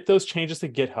commit those changes to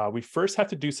GitHub, we first have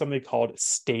to do something called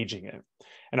staging it.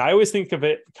 And I always think of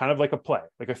it kind of like a play,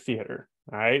 like a theater.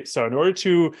 All right. So in order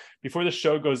to, before the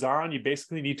show goes on, you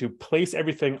basically need to place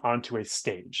everything onto a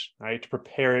stage, right, to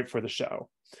prepare it for the show.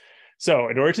 So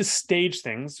in order to stage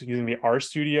things using the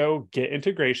RStudio Git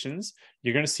integrations,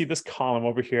 you're going to see this column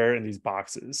over here in these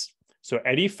boxes. So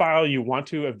any file you want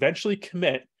to eventually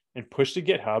commit and push to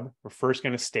GitHub, we're first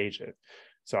going to stage it.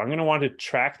 So I'm going to want to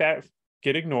track that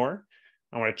git ignore.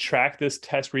 I want to track this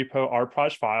test repo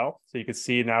rproj file. So you can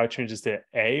see now it changes to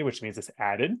A, which means it's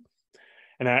added.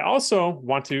 And I also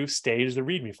want to stage the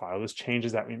README file, those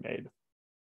changes that we made.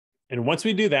 And once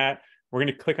we do that, we're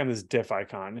going to click on this diff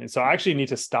icon. And so I actually need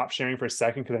to stop sharing for a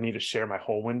second because I need to share my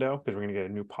whole window because we're going to get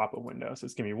a new pop-up window. So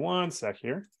just give me one sec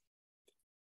here.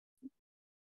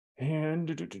 And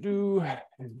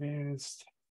advanced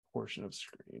portion of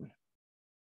screen.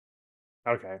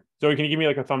 Okay, so can you give me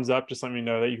like a thumbs up? Just let me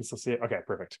know that you can still see it. Okay,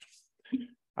 perfect.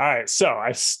 All right, so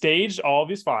I've staged all of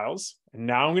these files, and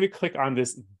now I'm going to click on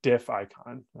this diff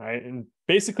icon, right? And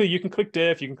basically you can click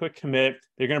diff, you can click commit.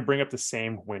 They're going to bring up the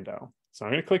same window. So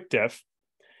I'm going to click diff,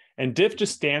 and diff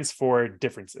just stands for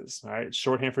differences, all right? It's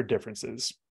shorthand for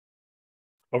differences.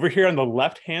 Over here on the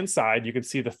left-hand side, you can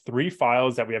see the 3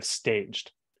 files that we have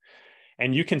staged.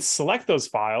 And you can select those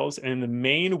files, and in the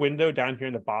main window down here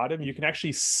in the bottom, you can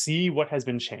actually see what has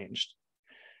been changed.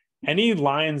 any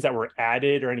lines that were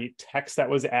added or any text that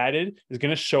was added is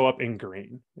going to show up in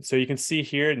green. So you can see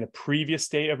here in the previous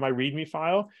state of my README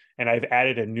file, and I've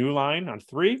added a new line on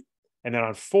 3, and then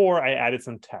on 4, I added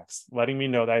some text, letting me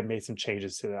know that I've made some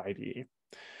changes to the IDE.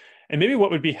 And maybe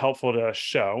what would be helpful to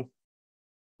show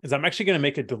is I'm actually going to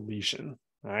make a deletion.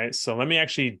 All right, so let me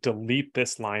actually delete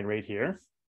this line right here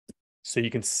so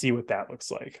you can see what that looks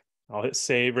like. I'll hit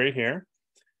save right here.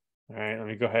 All right, let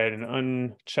me go ahead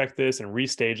and uncheck this and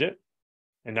restage it.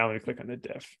 And now let me click on the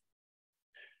diff.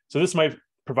 So this might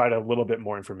provide a little bit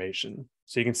more information.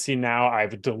 So you can see now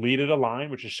I've deleted a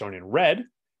line, which is shown in red,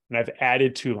 and I've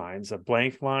added 2 lines, a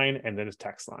blank line and then a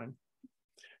text line.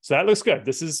 So that looks good.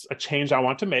 This is a change I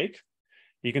want to make.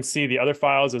 You can see the other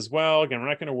files as well. Again, we're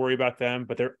not going to worry about them,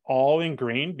 but they're all in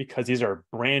green because these are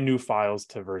brand new files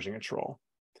to version control.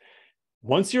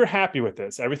 Once you're happy with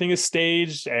this, everything is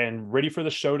staged and ready for the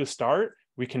show to start,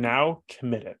 we can now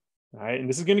commit it. All right, and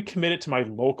this is going to commit it to my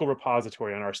local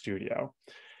repository on RStudio.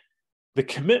 The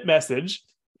commit message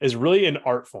is really an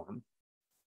art form.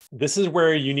 This is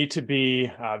where you need to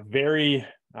be very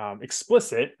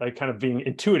explicit, like kind of being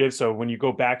intuitive. So when you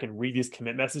go back and read these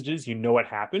commit messages, you know what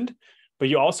happened, but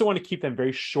you also want to keep them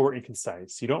very short and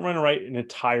concise. You don't want to write an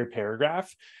entire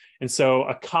paragraph. And so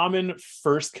a common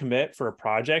first commit for a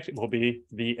project will be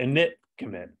the init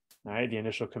commit, right? The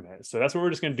initial commit. So that's what we're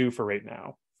just going to do for right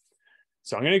now.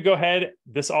 So I'm going to go ahead.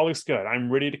 This all looks good.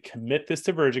 I'm ready to commit this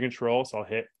to version control. So I'll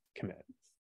hit commit.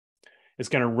 It's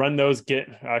going to run those Git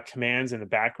commands in the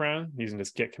background using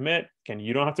this Git commit. Again,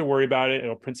 you don't have to worry about it.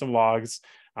 It'll print some logs.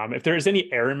 If there's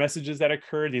any error messages that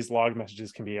occur, these log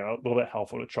messages can be a little bit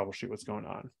helpful to troubleshoot what's going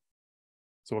on.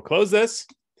 So we'll close this.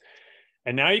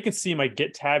 And now you can see my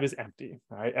Git tab is empty.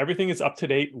 All right? Everything is up to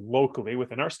date locally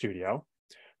within RStudio,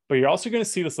 but you're also going to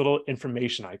see this little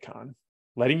information icon,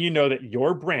 letting you know that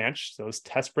your branch, so this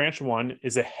test branch 1,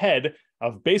 is ahead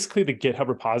of basically the GitHub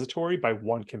repository by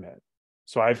 1 commit.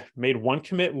 So I've made 1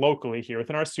 commit locally here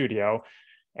within RStudio,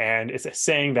 and it's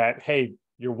saying that, hey,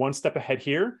 you're 1 step ahead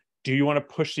here. Do you want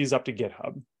to push these up to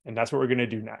GitHub? And that's what we're going to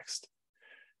do next.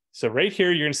 So right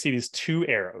here, you're going to see these 2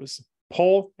 arrows,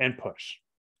 pull and push.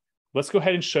 Let's go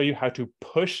ahead and show you how to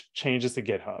push changes to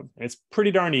GitHub. And it's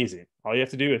pretty darn easy. All you have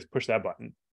to do is push that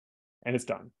button, and it's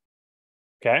done.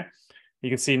 Okay? You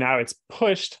can see now it's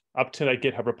pushed up to that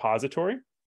GitHub repository.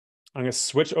 I'm going to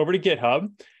switch over to GitHub.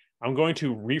 I'm going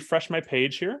to refresh my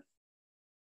page here.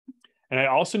 And I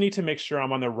also need to make sure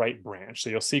I'm on the right branch. So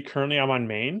you'll see currently I'm on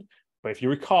main, but if you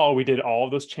recall, we did all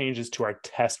of those changes to our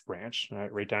test branch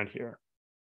right down here.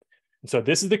 And so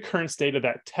this is the current state of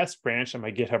that test branch on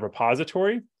my GitHub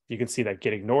repository. You can see that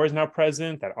git ignore is now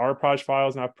present, that rproj file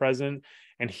is now present.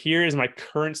 And here is my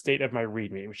current state of my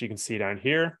README, which you can see down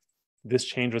here. This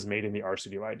change was made in the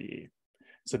RStudio IDE.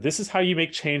 So this is how you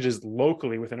make changes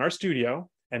locally within RStudio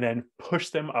and then push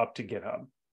them up to GitHub.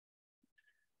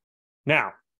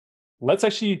 Now, let's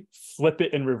actually flip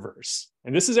it in reverse.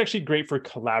 And this is actually great for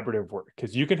collaborative work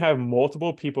because you can have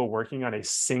multiple people working on a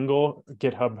single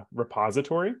GitHub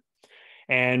repository.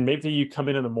 And maybe you come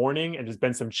in the morning and there's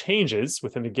been some changes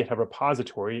within the GitHub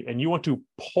repository and you want to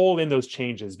pull in those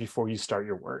changes before you start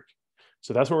your work.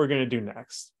 So that's what we're going to do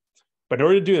next. But in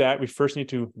order to do that, we first need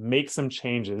to make some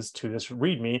changes to this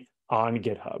README on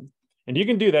GitHub. And you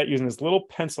can do that using this little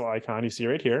pencil icon you see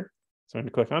right here. So I'm going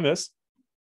to click on this.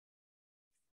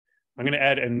 I'm going to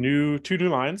add two new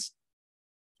lines.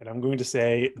 And I'm going to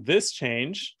say this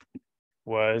change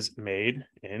was made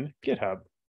in GitHub.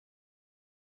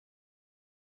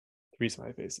 3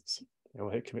 smiley faces. And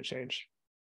we'll hit commit change.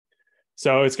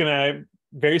 So it's going to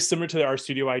very similar to the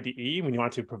RStudio IDE when you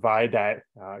want to provide that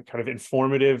kind of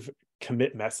informative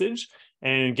commit message.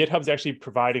 And GitHub's actually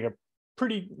providing a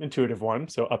pretty intuitive one.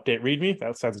 So update README,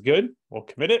 that sounds good. We'll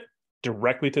commit it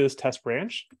directly to this test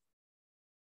branch.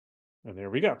 And there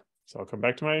we go. So I'll come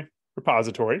back to my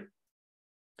repository.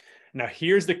 Now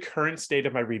here's the current state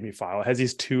of my README file. It has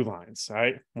these 2 lines, all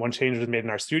right? 1 change was made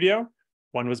in RStudio,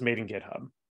 1 was made in GitHub.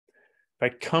 If I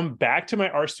come back to my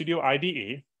RStudio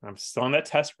IDE, I'm still on that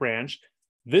test branch.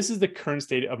 This is the current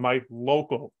state of my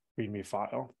local README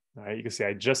file. All right, you can see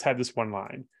I just had this 1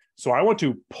 line. So I want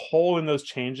to pull in those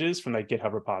changes from that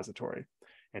GitHub repository.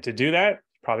 And to do that,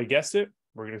 you probably guessed it,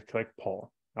 we're going to click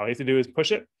pull. All you have to do is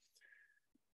push it.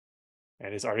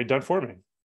 And it's already done for me.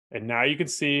 And now you can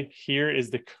see here is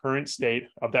the current state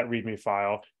of that README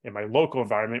file in my local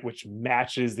environment, which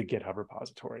matches the GitHub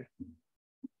repository.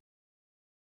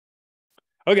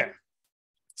 Okay,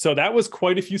 so that was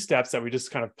quite a few steps that we just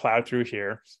kind of plowed through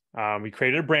here. We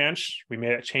created a branch, we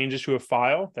made changes to a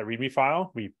file, that README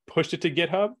file, we pushed it to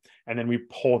GitHub, and then we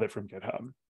pulled it from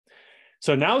GitHub.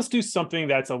 So now let's do something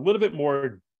that's a little bit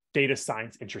more data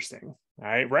science interesting. All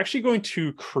right, we're actually going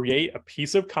to create a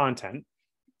piece of content,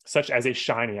 such as a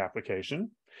Shiny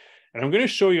application. And I'm going to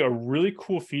show you a really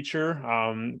cool feature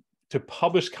to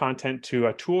publish content to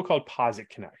a tool called Posit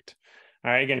Connect.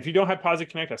 All right, again, if you don't have Posit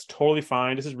Connect, that's totally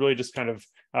fine. This is really just kind of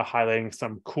highlighting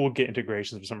some cool Git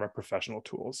integrations with some of our professional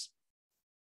tools.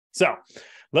 So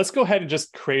let's go ahead and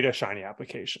just create a Shiny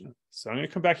application. So I'm going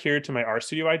to come back here to my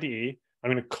RStudio IDE.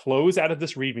 I'm going to close out of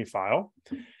this README file,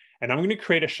 and I'm going to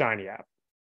create a Shiny app.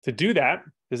 To do that,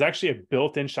 there's actually a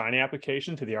built-in Shiny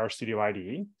application to the RStudio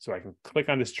IDE. So I can click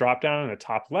on this dropdown in the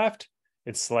top left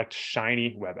and select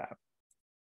Shiny Web App.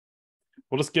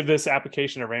 We'll just give this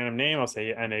application a random name. I'll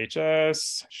say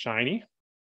NHS Shiny,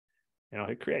 and I'll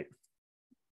hit create.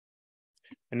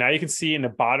 And now you can see in the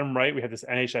bottom right, we have this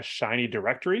NHS Shiny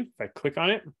directory. If I click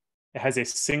on it, it has a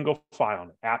single file,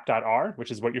 app.r,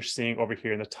 which is what you're seeing over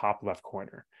here in the top left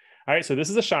corner. All right, so this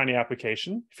is a Shiny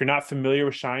application. If you're not familiar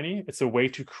with Shiny, it's a way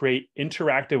to create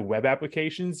interactive web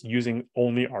applications using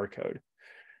only R code.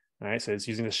 All right, so it's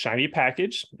using the Shiny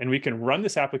package, and we can run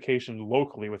this application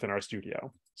locally within RStudio.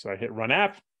 So I hit Run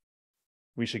App.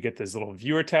 We should get this little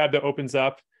viewer tab that opens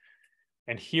up.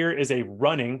 And here is a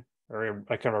running or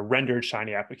like kind of a rendered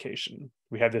Shiny application.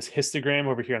 We have this histogram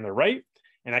over here on the right,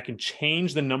 and I can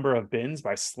change the number of bins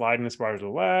by sliding this bar to the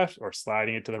left or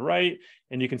sliding it to the right.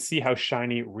 And you can see how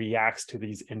Shiny reacts to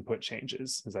these input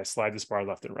changes as I slide this bar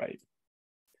left and right.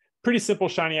 Pretty simple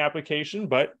Shiny application,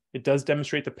 but it does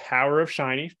demonstrate the power of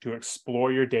Shiny to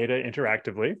explore your data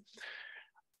interactively.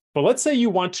 But let's say you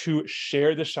want to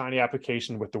share the Shiny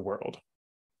application with the world.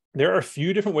 There are a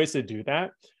few different ways to do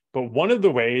that, but one of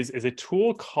the ways is a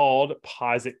tool called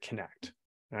Posit Connect.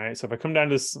 All right, so if I come down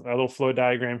to this little flow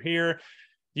diagram here,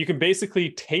 you can basically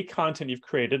take content you've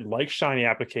created, like Shiny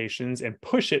applications, and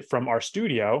push it from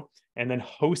RStudio and then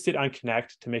host it on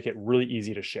Connect to make it really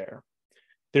easy to share.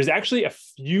 There's actually a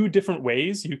few different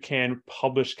ways you can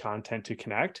publish content to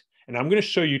Connect, and I'm going to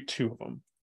show you two of them.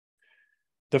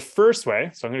 The first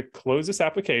way, so I'm going to close this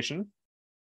application,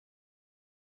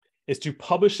 is to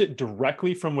publish it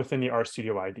directly from within the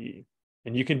RStudio IDE.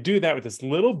 And you can do that with this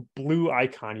little blue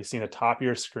icon you see in the top of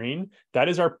your screen. That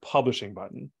is our publishing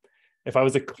button. If I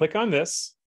was to click on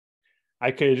this,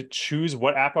 I could choose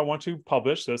what app I want to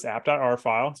publish. So this app.r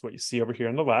file is what you see over here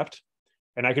on the left.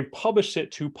 And I can publish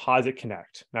it to Posit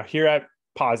Connect. Now here at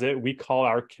Posit, we call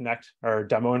our Connect, our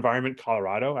demo environment,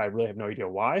 Colorado. I really have no idea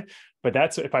why, but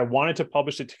that's if I wanted to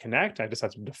publish it to Connect, I just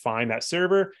have to define that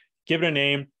server, give it a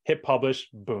name, hit publish,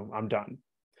 boom, I'm done.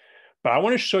 But I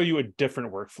want to show you a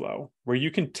different workflow where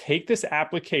you can take this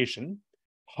application,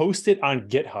 host it on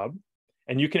GitHub,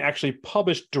 and you can actually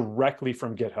publish directly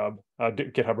from GitHub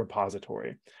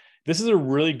repository. This is a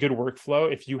really good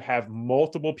workflow if you have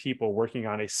multiple people working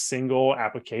on a single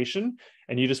application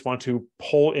and you just want to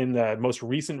pull in the most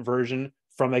recent version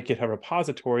from that GitHub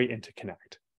repository into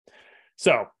Connect.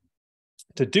 So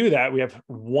to do that, we have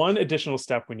one additional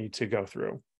step we need to go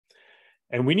through.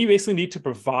 And we basically need to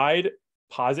provide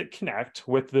Posit Connect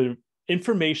with the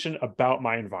information about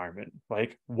my environment,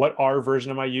 like what R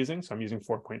version am I using? So I'm using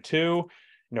 4.2.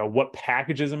 What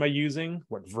packages am I using?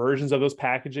 What versions of those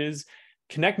packages?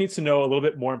 Connect needs to know a little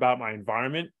bit more about my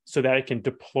environment so that I can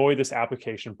deploy this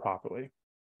application properly.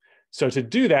 So to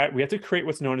do that, we have to create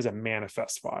what's known as a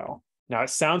manifest file. Now, it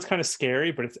sounds kind of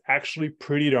scary, but it's actually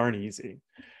pretty darn easy.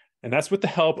 And that's with the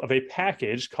help of a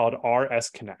package called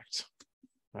RSConnect.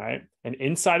 All right. And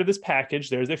inside of this package,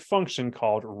 there's a function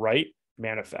called write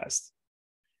manifest.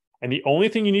 And the only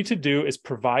thing you need to do is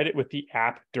provide it with the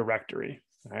app directory.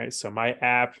 All right. So my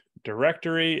app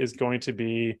directory is going to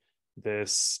be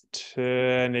this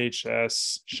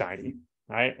NHS Shiny,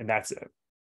 right? And that's it.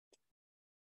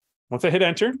 Once I hit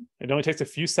enter, it only takes a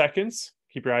few seconds.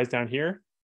 Keep your eyes down here.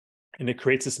 And it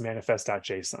creates this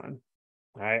manifest.json.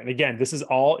 All right. And again, this is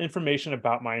all information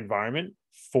about my environment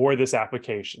for this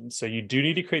application. So you do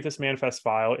need to create this manifest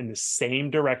file in the same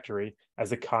directory as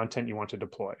the content you want to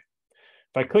deploy.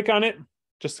 If I click on it,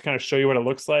 just to kind of show you what it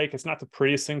looks like, it's not the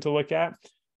prettiest thing to look at,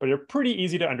 but they're pretty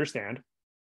easy to understand.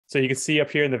 So you can see up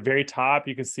here in the very top,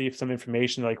 you can see some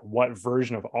information like what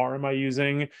version of R am I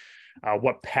using,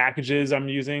 what packages I'm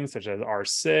using, such as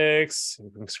R6,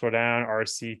 you can scroll down,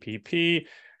 RCPP.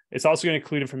 It's also going to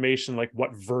include information like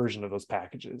what version of those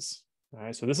packages. All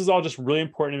right, so this is all just really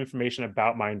important information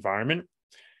about my environment.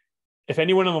 If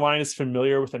anyone on the line is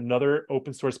familiar with another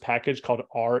open source package called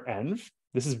renv,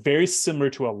 this is very similar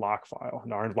to a lock file,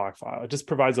 an renv lock file. It just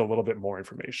provides a little bit more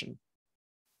information.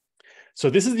 So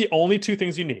this is the only two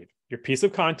things you need: your piece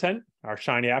of content, our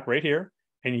Shiny app right here,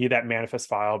 and you need that manifest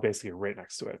file basically right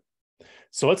next to it.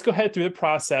 So let's go ahead through the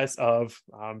process of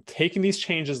taking these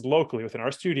changes locally within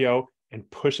RStudio and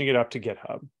pushing it up to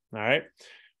GitHub. All right.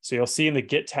 So you'll see in the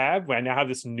Git tab, I now have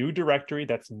this new directory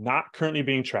that's not currently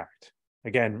being tracked.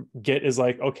 Again, Git is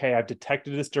like, okay, I've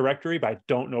detected this directory, but I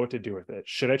don't know what to do with it.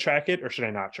 Should I track it or should I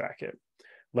not track it?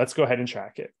 Let's go ahead and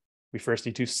track it. We first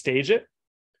need to stage it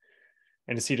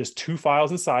and to see just two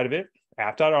files inside of it,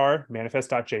 app.r,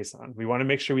 manifest.json. We want to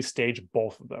make sure we stage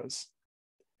both of those.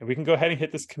 And we can go ahead and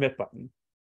hit this commit button.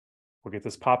 We'll get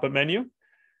this pop-up menu.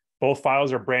 Both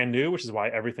files are brand new, which is why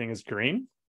everything is green.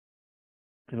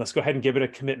 And let's go ahead and give it a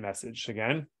commit message.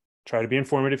 Again, try to be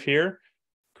informative here.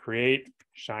 Create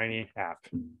Shiny app.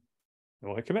 And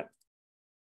we'll hit commit.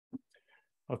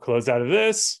 I'll close out of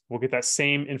this. We'll get that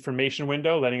same information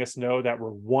window letting us know that we're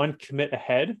one commit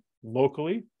ahead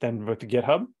locally than with the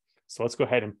GitHub. So let's go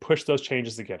ahead and push those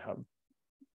changes to GitHub.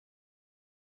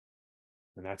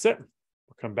 And that's it.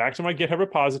 We'll come back to my GitHub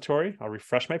repository. I'll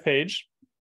refresh my page.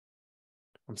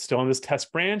 I'm still in this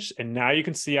test branch. And now you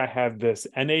can see I have this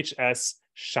NHS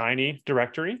Shiny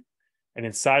directory. And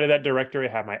inside of that directory,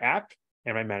 I have my app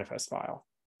and my manifest file.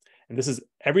 And this is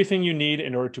everything you need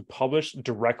in order to publish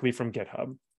directly from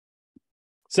GitHub.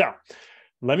 So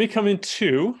let me come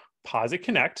into Posit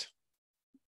Connect.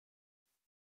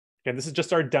 Again, this is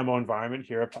just our demo environment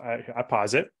here at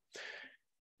Posit.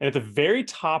 And at the very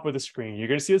top of the screen, you're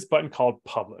going to see this button called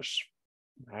Publish.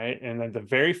 Right? And then the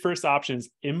very first option is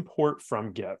Import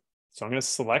from Git. So I'm going to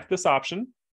select this option.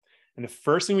 And the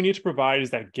first thing we need to provide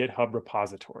is that GitHub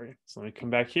repository. So let me come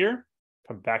back here,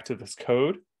 come back to this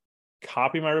code,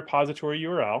 copy my repository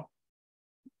URL,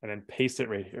 and then paste it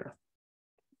right here.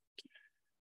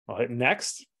 I'll hit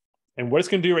next. And what it's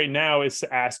going to do right now is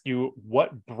to ask you,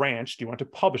 what branch do you want to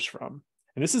publish from?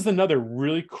 And this is another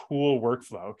really cool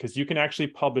workflow because you can actually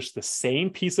publish the same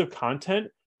piece of content,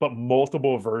 but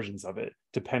multiple versions of it,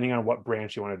 depending on what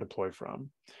branch you want to deploy from.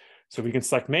 So we can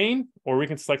select main, or we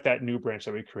can select that new branch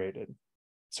that we created.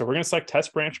 So we're going to select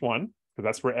test branch 1, because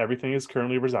that's where everything is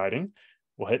currently residing.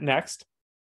 We'll hit next.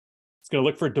 It's going to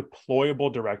look for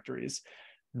deployable directories.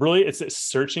 Really, it's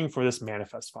searching for this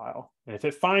manifest file. And if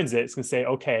it finds it, it's going to say,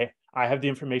 okay, I have the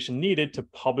information needed to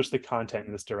publish the content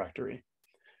in this directory.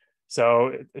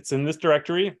 So it's in this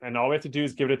directory, and all we have to do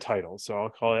is give it a title. So I'll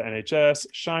call it NHS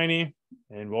Shiny,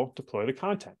 and we'll deploy the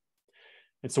content.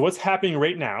 And so what's happening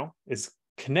right now is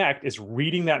Connect is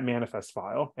reading that manifest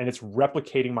file, and it's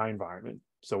replicating my environment.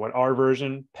 So what R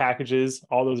version, packages,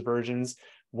 all those versions,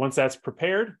 once that's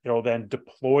prepared, it'll then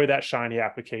deploy that Shiny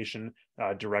application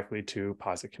directly to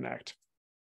Posit Connect.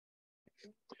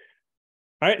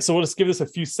 All right, so we'll just give this a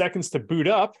few seconds to boot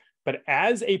up. But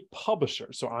as a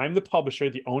publisher, so I'm the publisher,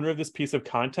 the owner of this piece of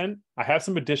content, I have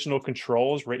some additional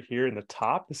controls right here in the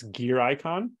top, this gear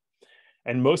icon.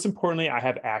 And most importantly, I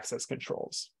have access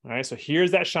controls. All right, so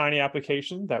here's that Shiny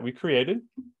application that we created,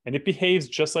 and it behaves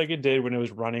just like it did when it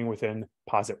was running within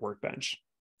Posit Workbench.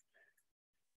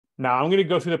 Now I'm going to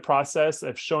go through the process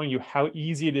of showing you how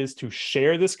easy it is to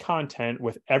share this content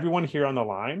with everyone here on the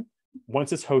line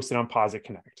once it's hosted on Posit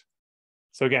Connect.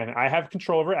 So again, I have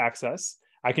control over access.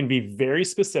 I can be very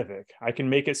specific. I can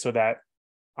make it so that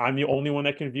I'm the only one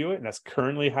that can view it, and that's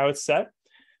currently how it's set.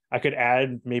 I could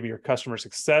add maybe your customer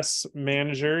success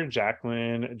manager,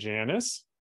 Jacqueline Janice,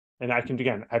 and I can,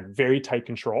 again, have very tight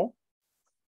control.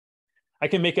 I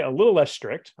can make it a little less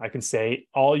strict. I can say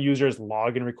all users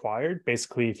login required.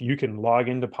 Basically, if you can log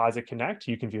into Posit Connect,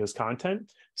 you can view this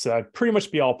content. So that'd pretty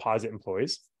much be all Posit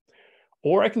employees.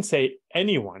 Or I can say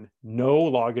anyone, no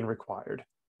login required.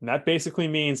 And that basically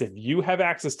means if you have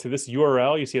access to this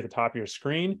URL you see at the top of your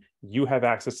screen, you have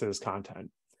access to this content.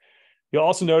 You'll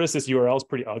also notice this URL is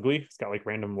pretty ugly. It's got like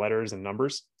random letters and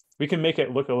numbers. We can make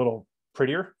it look a little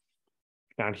prettier.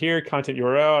 Down here, content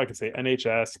URL, I can say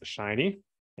NHS Shiny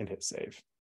and hit save.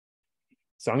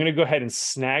 So I'm going to go ahead and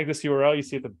snag this URL you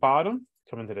see at the bottom,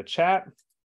 come into the chat,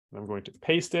 and I'm going to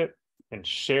paste it and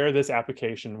share this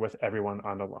application with everyone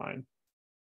on the line.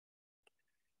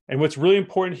 And what's really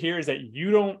important here is that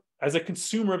you don't, as a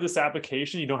consumer of this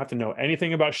application, you don't have to know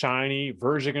anything about Shiny,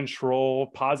 version control,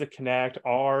 Posit Connect,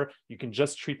 R. You can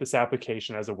just treat this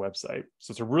application as a website.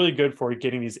 So it's really good for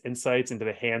getting these insights into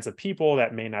the hands of people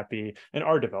that may not be an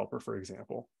R developer, for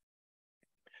example.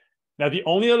 Now, the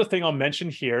only other thing I'll mention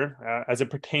here as it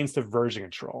pertains to version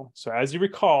control. So as you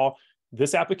recall,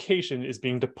 this application is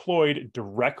being deployed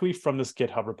directly from this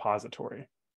GitHub repository.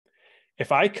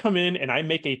 If I come in and I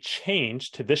make a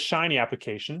change to this Shiny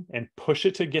application and push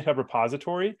it to GitHub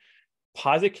repository,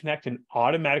 Posit Connect can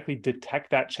automatically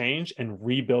detect that change and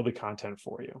rebuild the content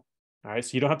for you. All right,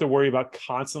 so you don't have to worry about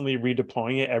constantly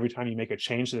redeploying it every time you make a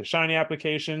change to the Shiny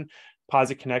application.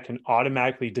 Posit Connect can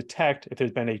automatically detect if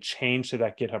there's been a change to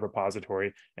that GitHub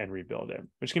repository and rebuild it,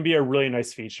 which can be a really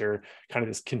nice feature, kind of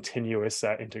this continuous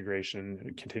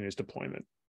integration, continuous deployment.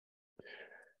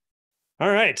 All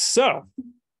right, so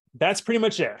that's pretty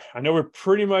much it. I know we're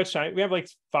pretty much, we have like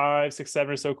 5, 6,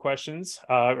 7 or so questions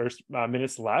or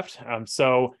minutes left.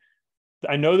 So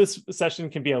I know this session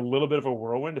can be a little bit of a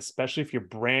whirlwind, especially if you're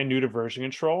brand new to version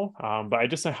control. But I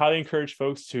just highly encourage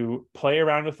folks to play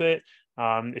around with it.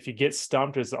 If you get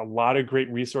stumped, there's a lot of great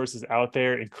resources out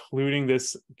there, including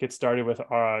this Get Started with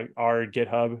our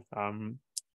GitHub. And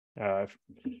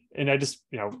I just,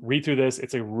 read through this.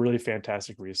 It's a really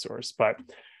fantastic resource. But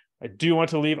I do want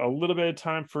to leave a little bit of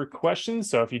time for questions.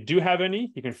 So if you do have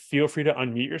any, you can feel free to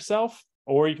unmute yourself,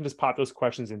 or you can just pop those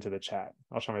questions into the chat.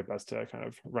 I'll try my best to kind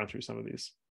of run through some of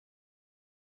these.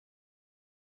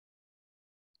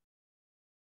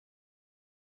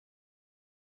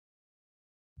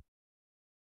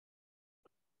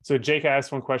 So Jake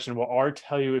asked one question, will R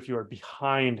tell you if you are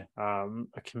behind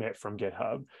a commit from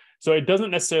GitHub? So it doesn't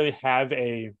necessarily have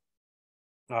a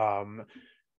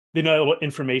little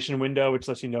information window, which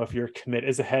lets you know if your commit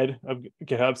is ahead of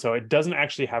GitHub. So it doesn't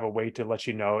actually have a way to let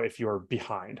you know if you're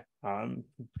behind. Kind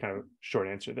of short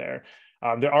answer there.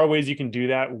 There are ways you can do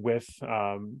that with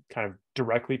kind of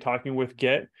directly talking with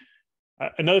Git.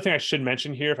 Another thing I should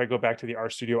mention here, if I go back to the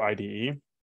RStudio IDE,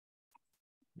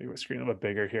 maybe my screen a little bit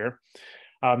bigger here.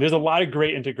 There's a lot of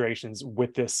great integrations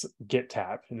with this Git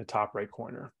tab in the top right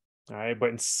corner. All right, but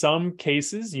in some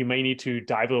cases, you may need to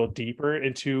dive a little deeper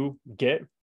into Git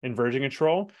and version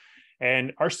control,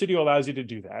 and RStudio allows you to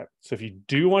do that. So if you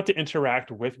do want to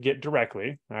interact with Git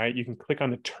directly, all right, you can click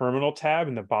on the terminal tab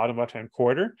in the bottom left-hand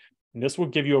corner, and this will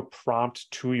give you a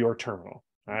prompt to your terminal.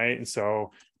 All right, and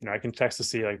so I can text to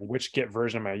see like which Git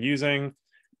version am I using.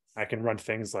 I can run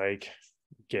things like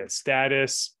Git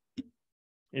status.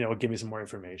 Give me some more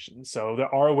information. So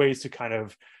there are ways to kind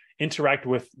of interact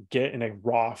with Git in a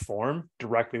raw form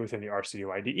directly within the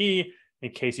RStudio IDE,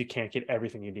 in case you can't get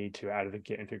everything you need to out of the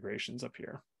Git integrations up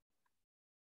here.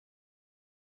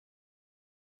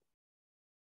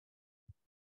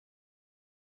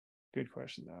 Good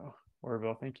question, though.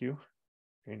 Orville, thank you.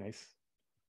 Very nice.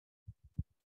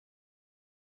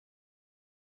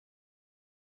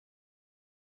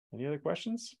 Any other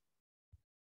questions?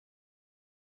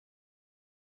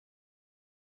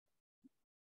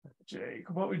 Jake,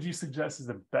 what would you suggest is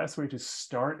the best way to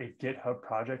start a GitHub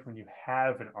project when you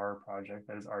have an R project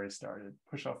that is already started?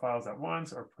 Push all files at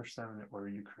once or push them in the order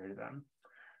you created them?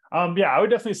 Yeah, I would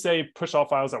definitely say push all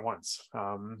files at once.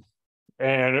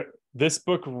 And this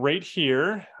book right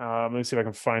here, let me see if I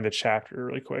can find the chapter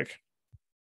really quick.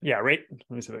 Yeah, right. Let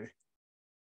me see if I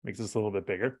make this a little bit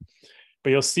bigger. But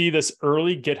you'll see this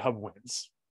early GitHub wins.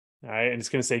 All right, and it's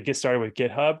going to say get started with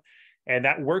GitHub. And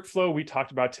that workflow we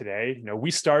talked about today,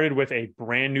 we started with a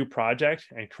brand new project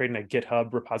and creating a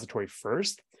GitHub repository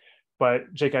first.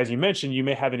 But Jake, as you mentioned, you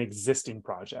may have an existing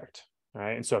project,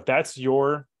 right? And so if that's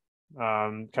your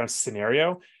kind of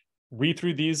scenario, read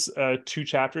through these 2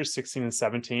 chapters, 16 and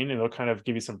 17, and they'll kind of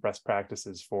give you some best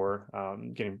practices for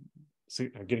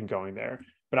getting going there.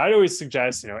 But I'd always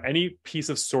suggest, any piece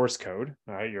of source code,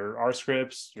 right? Your R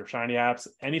scripts, your Shiny apps,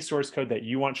 any source code that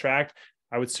you want tracked,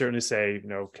 I would certainly say,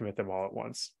 commit them all at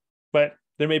once. But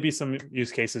there may be some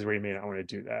use cases where you may not want to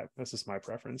do that. That's just my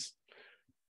preference.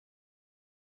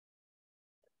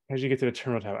 As you get to the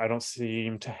terminal tab, I don't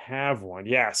seem to have one.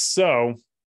 Yeah, so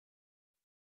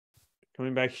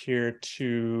coming back here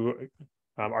to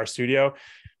RStudio,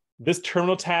 this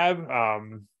terminal tab,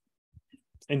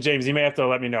 and James, you may have to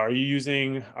let me know, are you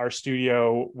using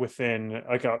RStudio within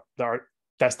like our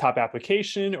desktop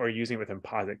application or using it within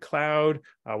Posit Cloud?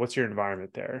 What's your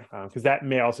environment there? Because that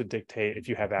may also dictate if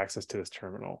you have access to this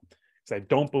terminal. Because I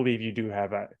don't believe you do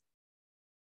have that.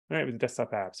 All right, with the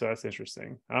desktop app. So that's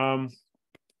interesting.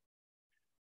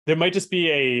 There might just be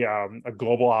a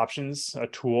global options, a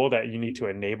tool that you need to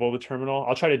enable the terminal.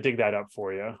 I'll try to dig that up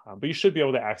for you. But you should be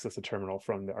able to access the terminal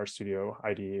from the RStudio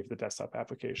IDE, the desktop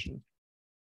application.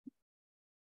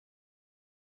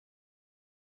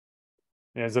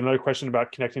 And there's another question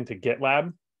about connecting to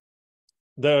GitLab.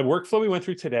 The workflow we went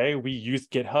through today, we used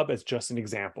GitHub as just an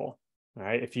example. All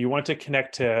right, if you want to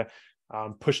connect to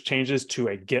push changes to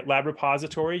a GitLab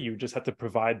repository, you just have to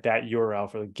provide that URL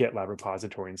for the GitLab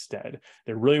repository instead.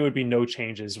 There really would be no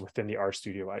changes within the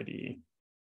RStudio IDE.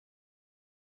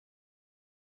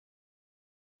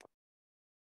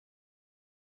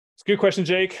 It's a good question,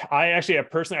 Jake. I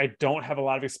don't have a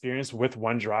lot of experience with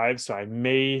OneDrive, so I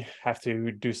may have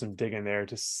to do some digging there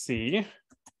to see if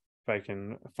I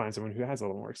can find someone who has a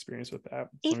little more experience with that.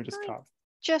 So let me just copy.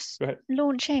 just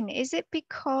launch in? Is it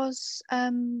because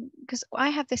I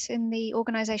have this in the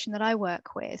organization that I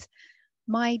work with,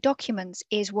 my documents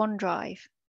is OneDrive,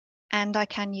 and I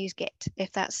can use Git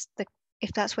if that's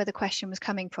where the question was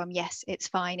coming from. Yes, it's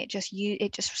fine. It just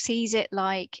sees it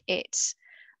like it's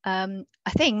I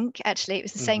think actually it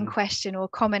was the same question or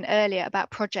comment earlier about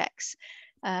projects.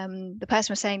 The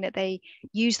person was saying that they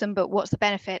use them, but what's the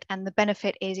benefit? And the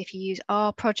benefit is if you use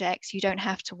R projects, you don't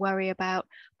have to worry about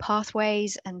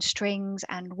pathways and strings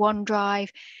and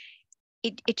OneDrive.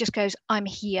 It just goes, I'm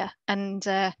here. And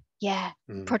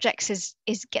projects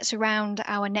is gets around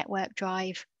our network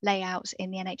drive layouts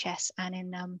in the NHS and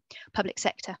in public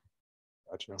sector.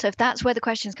 Gotcha. So if that's where the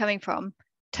question is coming from,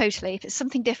 totally. If it's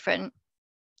something different,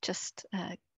 just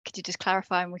could you just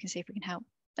clarify and we can see if we can help.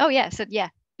 Oh yeah, so yeah,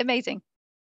 amazing.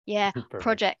 Yeah, Perfect.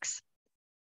 Projects.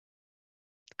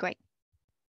 Great.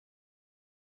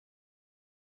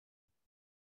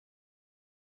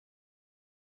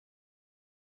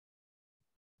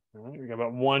 All right, we got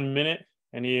about 1 minute.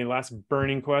 Any last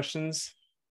burning questions?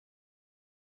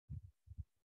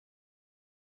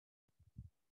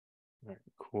 All right,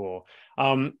 cool.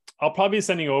 I'll probably be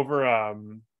sending over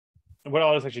what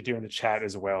I'll just actually do in the chat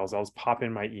as well is I'll just pop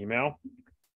in my email.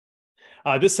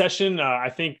 This session, I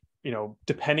think,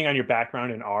 depending on your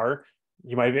background in R,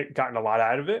 you might have gotten a lot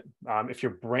out of it. If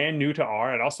you're brand new to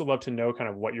R, I'd also love to know kind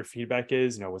of what your feedback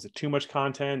is. Was it too much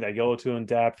content? Did I get a little too in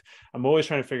depth? I'm always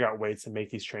trying to figure out ways to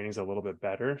make these trainings a little bit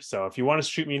better. So if you want to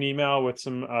shoot me an email with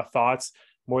some thoughts,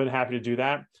 more than happy to do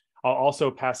that. I'll also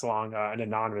pass along an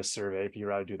anonymous survey if you'd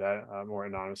rather do that more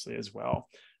anonymously as well.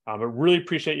 But really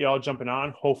appreciate you all jumping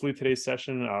on. Hopefully today's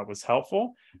session was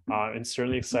helpful and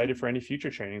certainly excited for any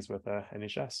future trainings with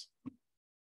NHS.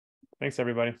 Thanks,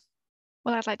 everybody.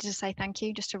 Well, I'd like to just say thank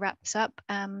you, just to wrap this up,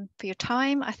 for your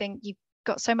time. I think you've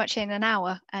got so much in an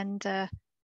hour, and there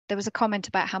was a comment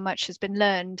about how much has been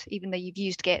learned, even though you've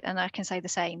used Git, and I can say the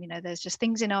same. There's just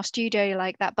things in RStudio,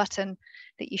 like that button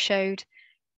that you showed.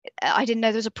 I didn't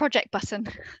know there was a project button.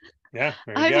 Yeah,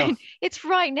 there you go. mean, it's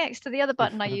right next to the other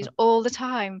button I use all the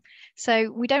time.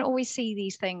 So we don't always see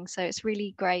these things. So it's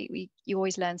really great. You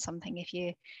always learn something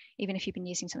even if you've been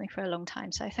using something for a long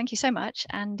time. So thank you so much.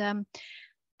 And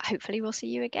hopefully we'll see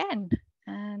you again.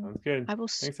 And sounds good. I will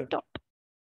stop.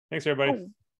 Thanks, everybody. Oh.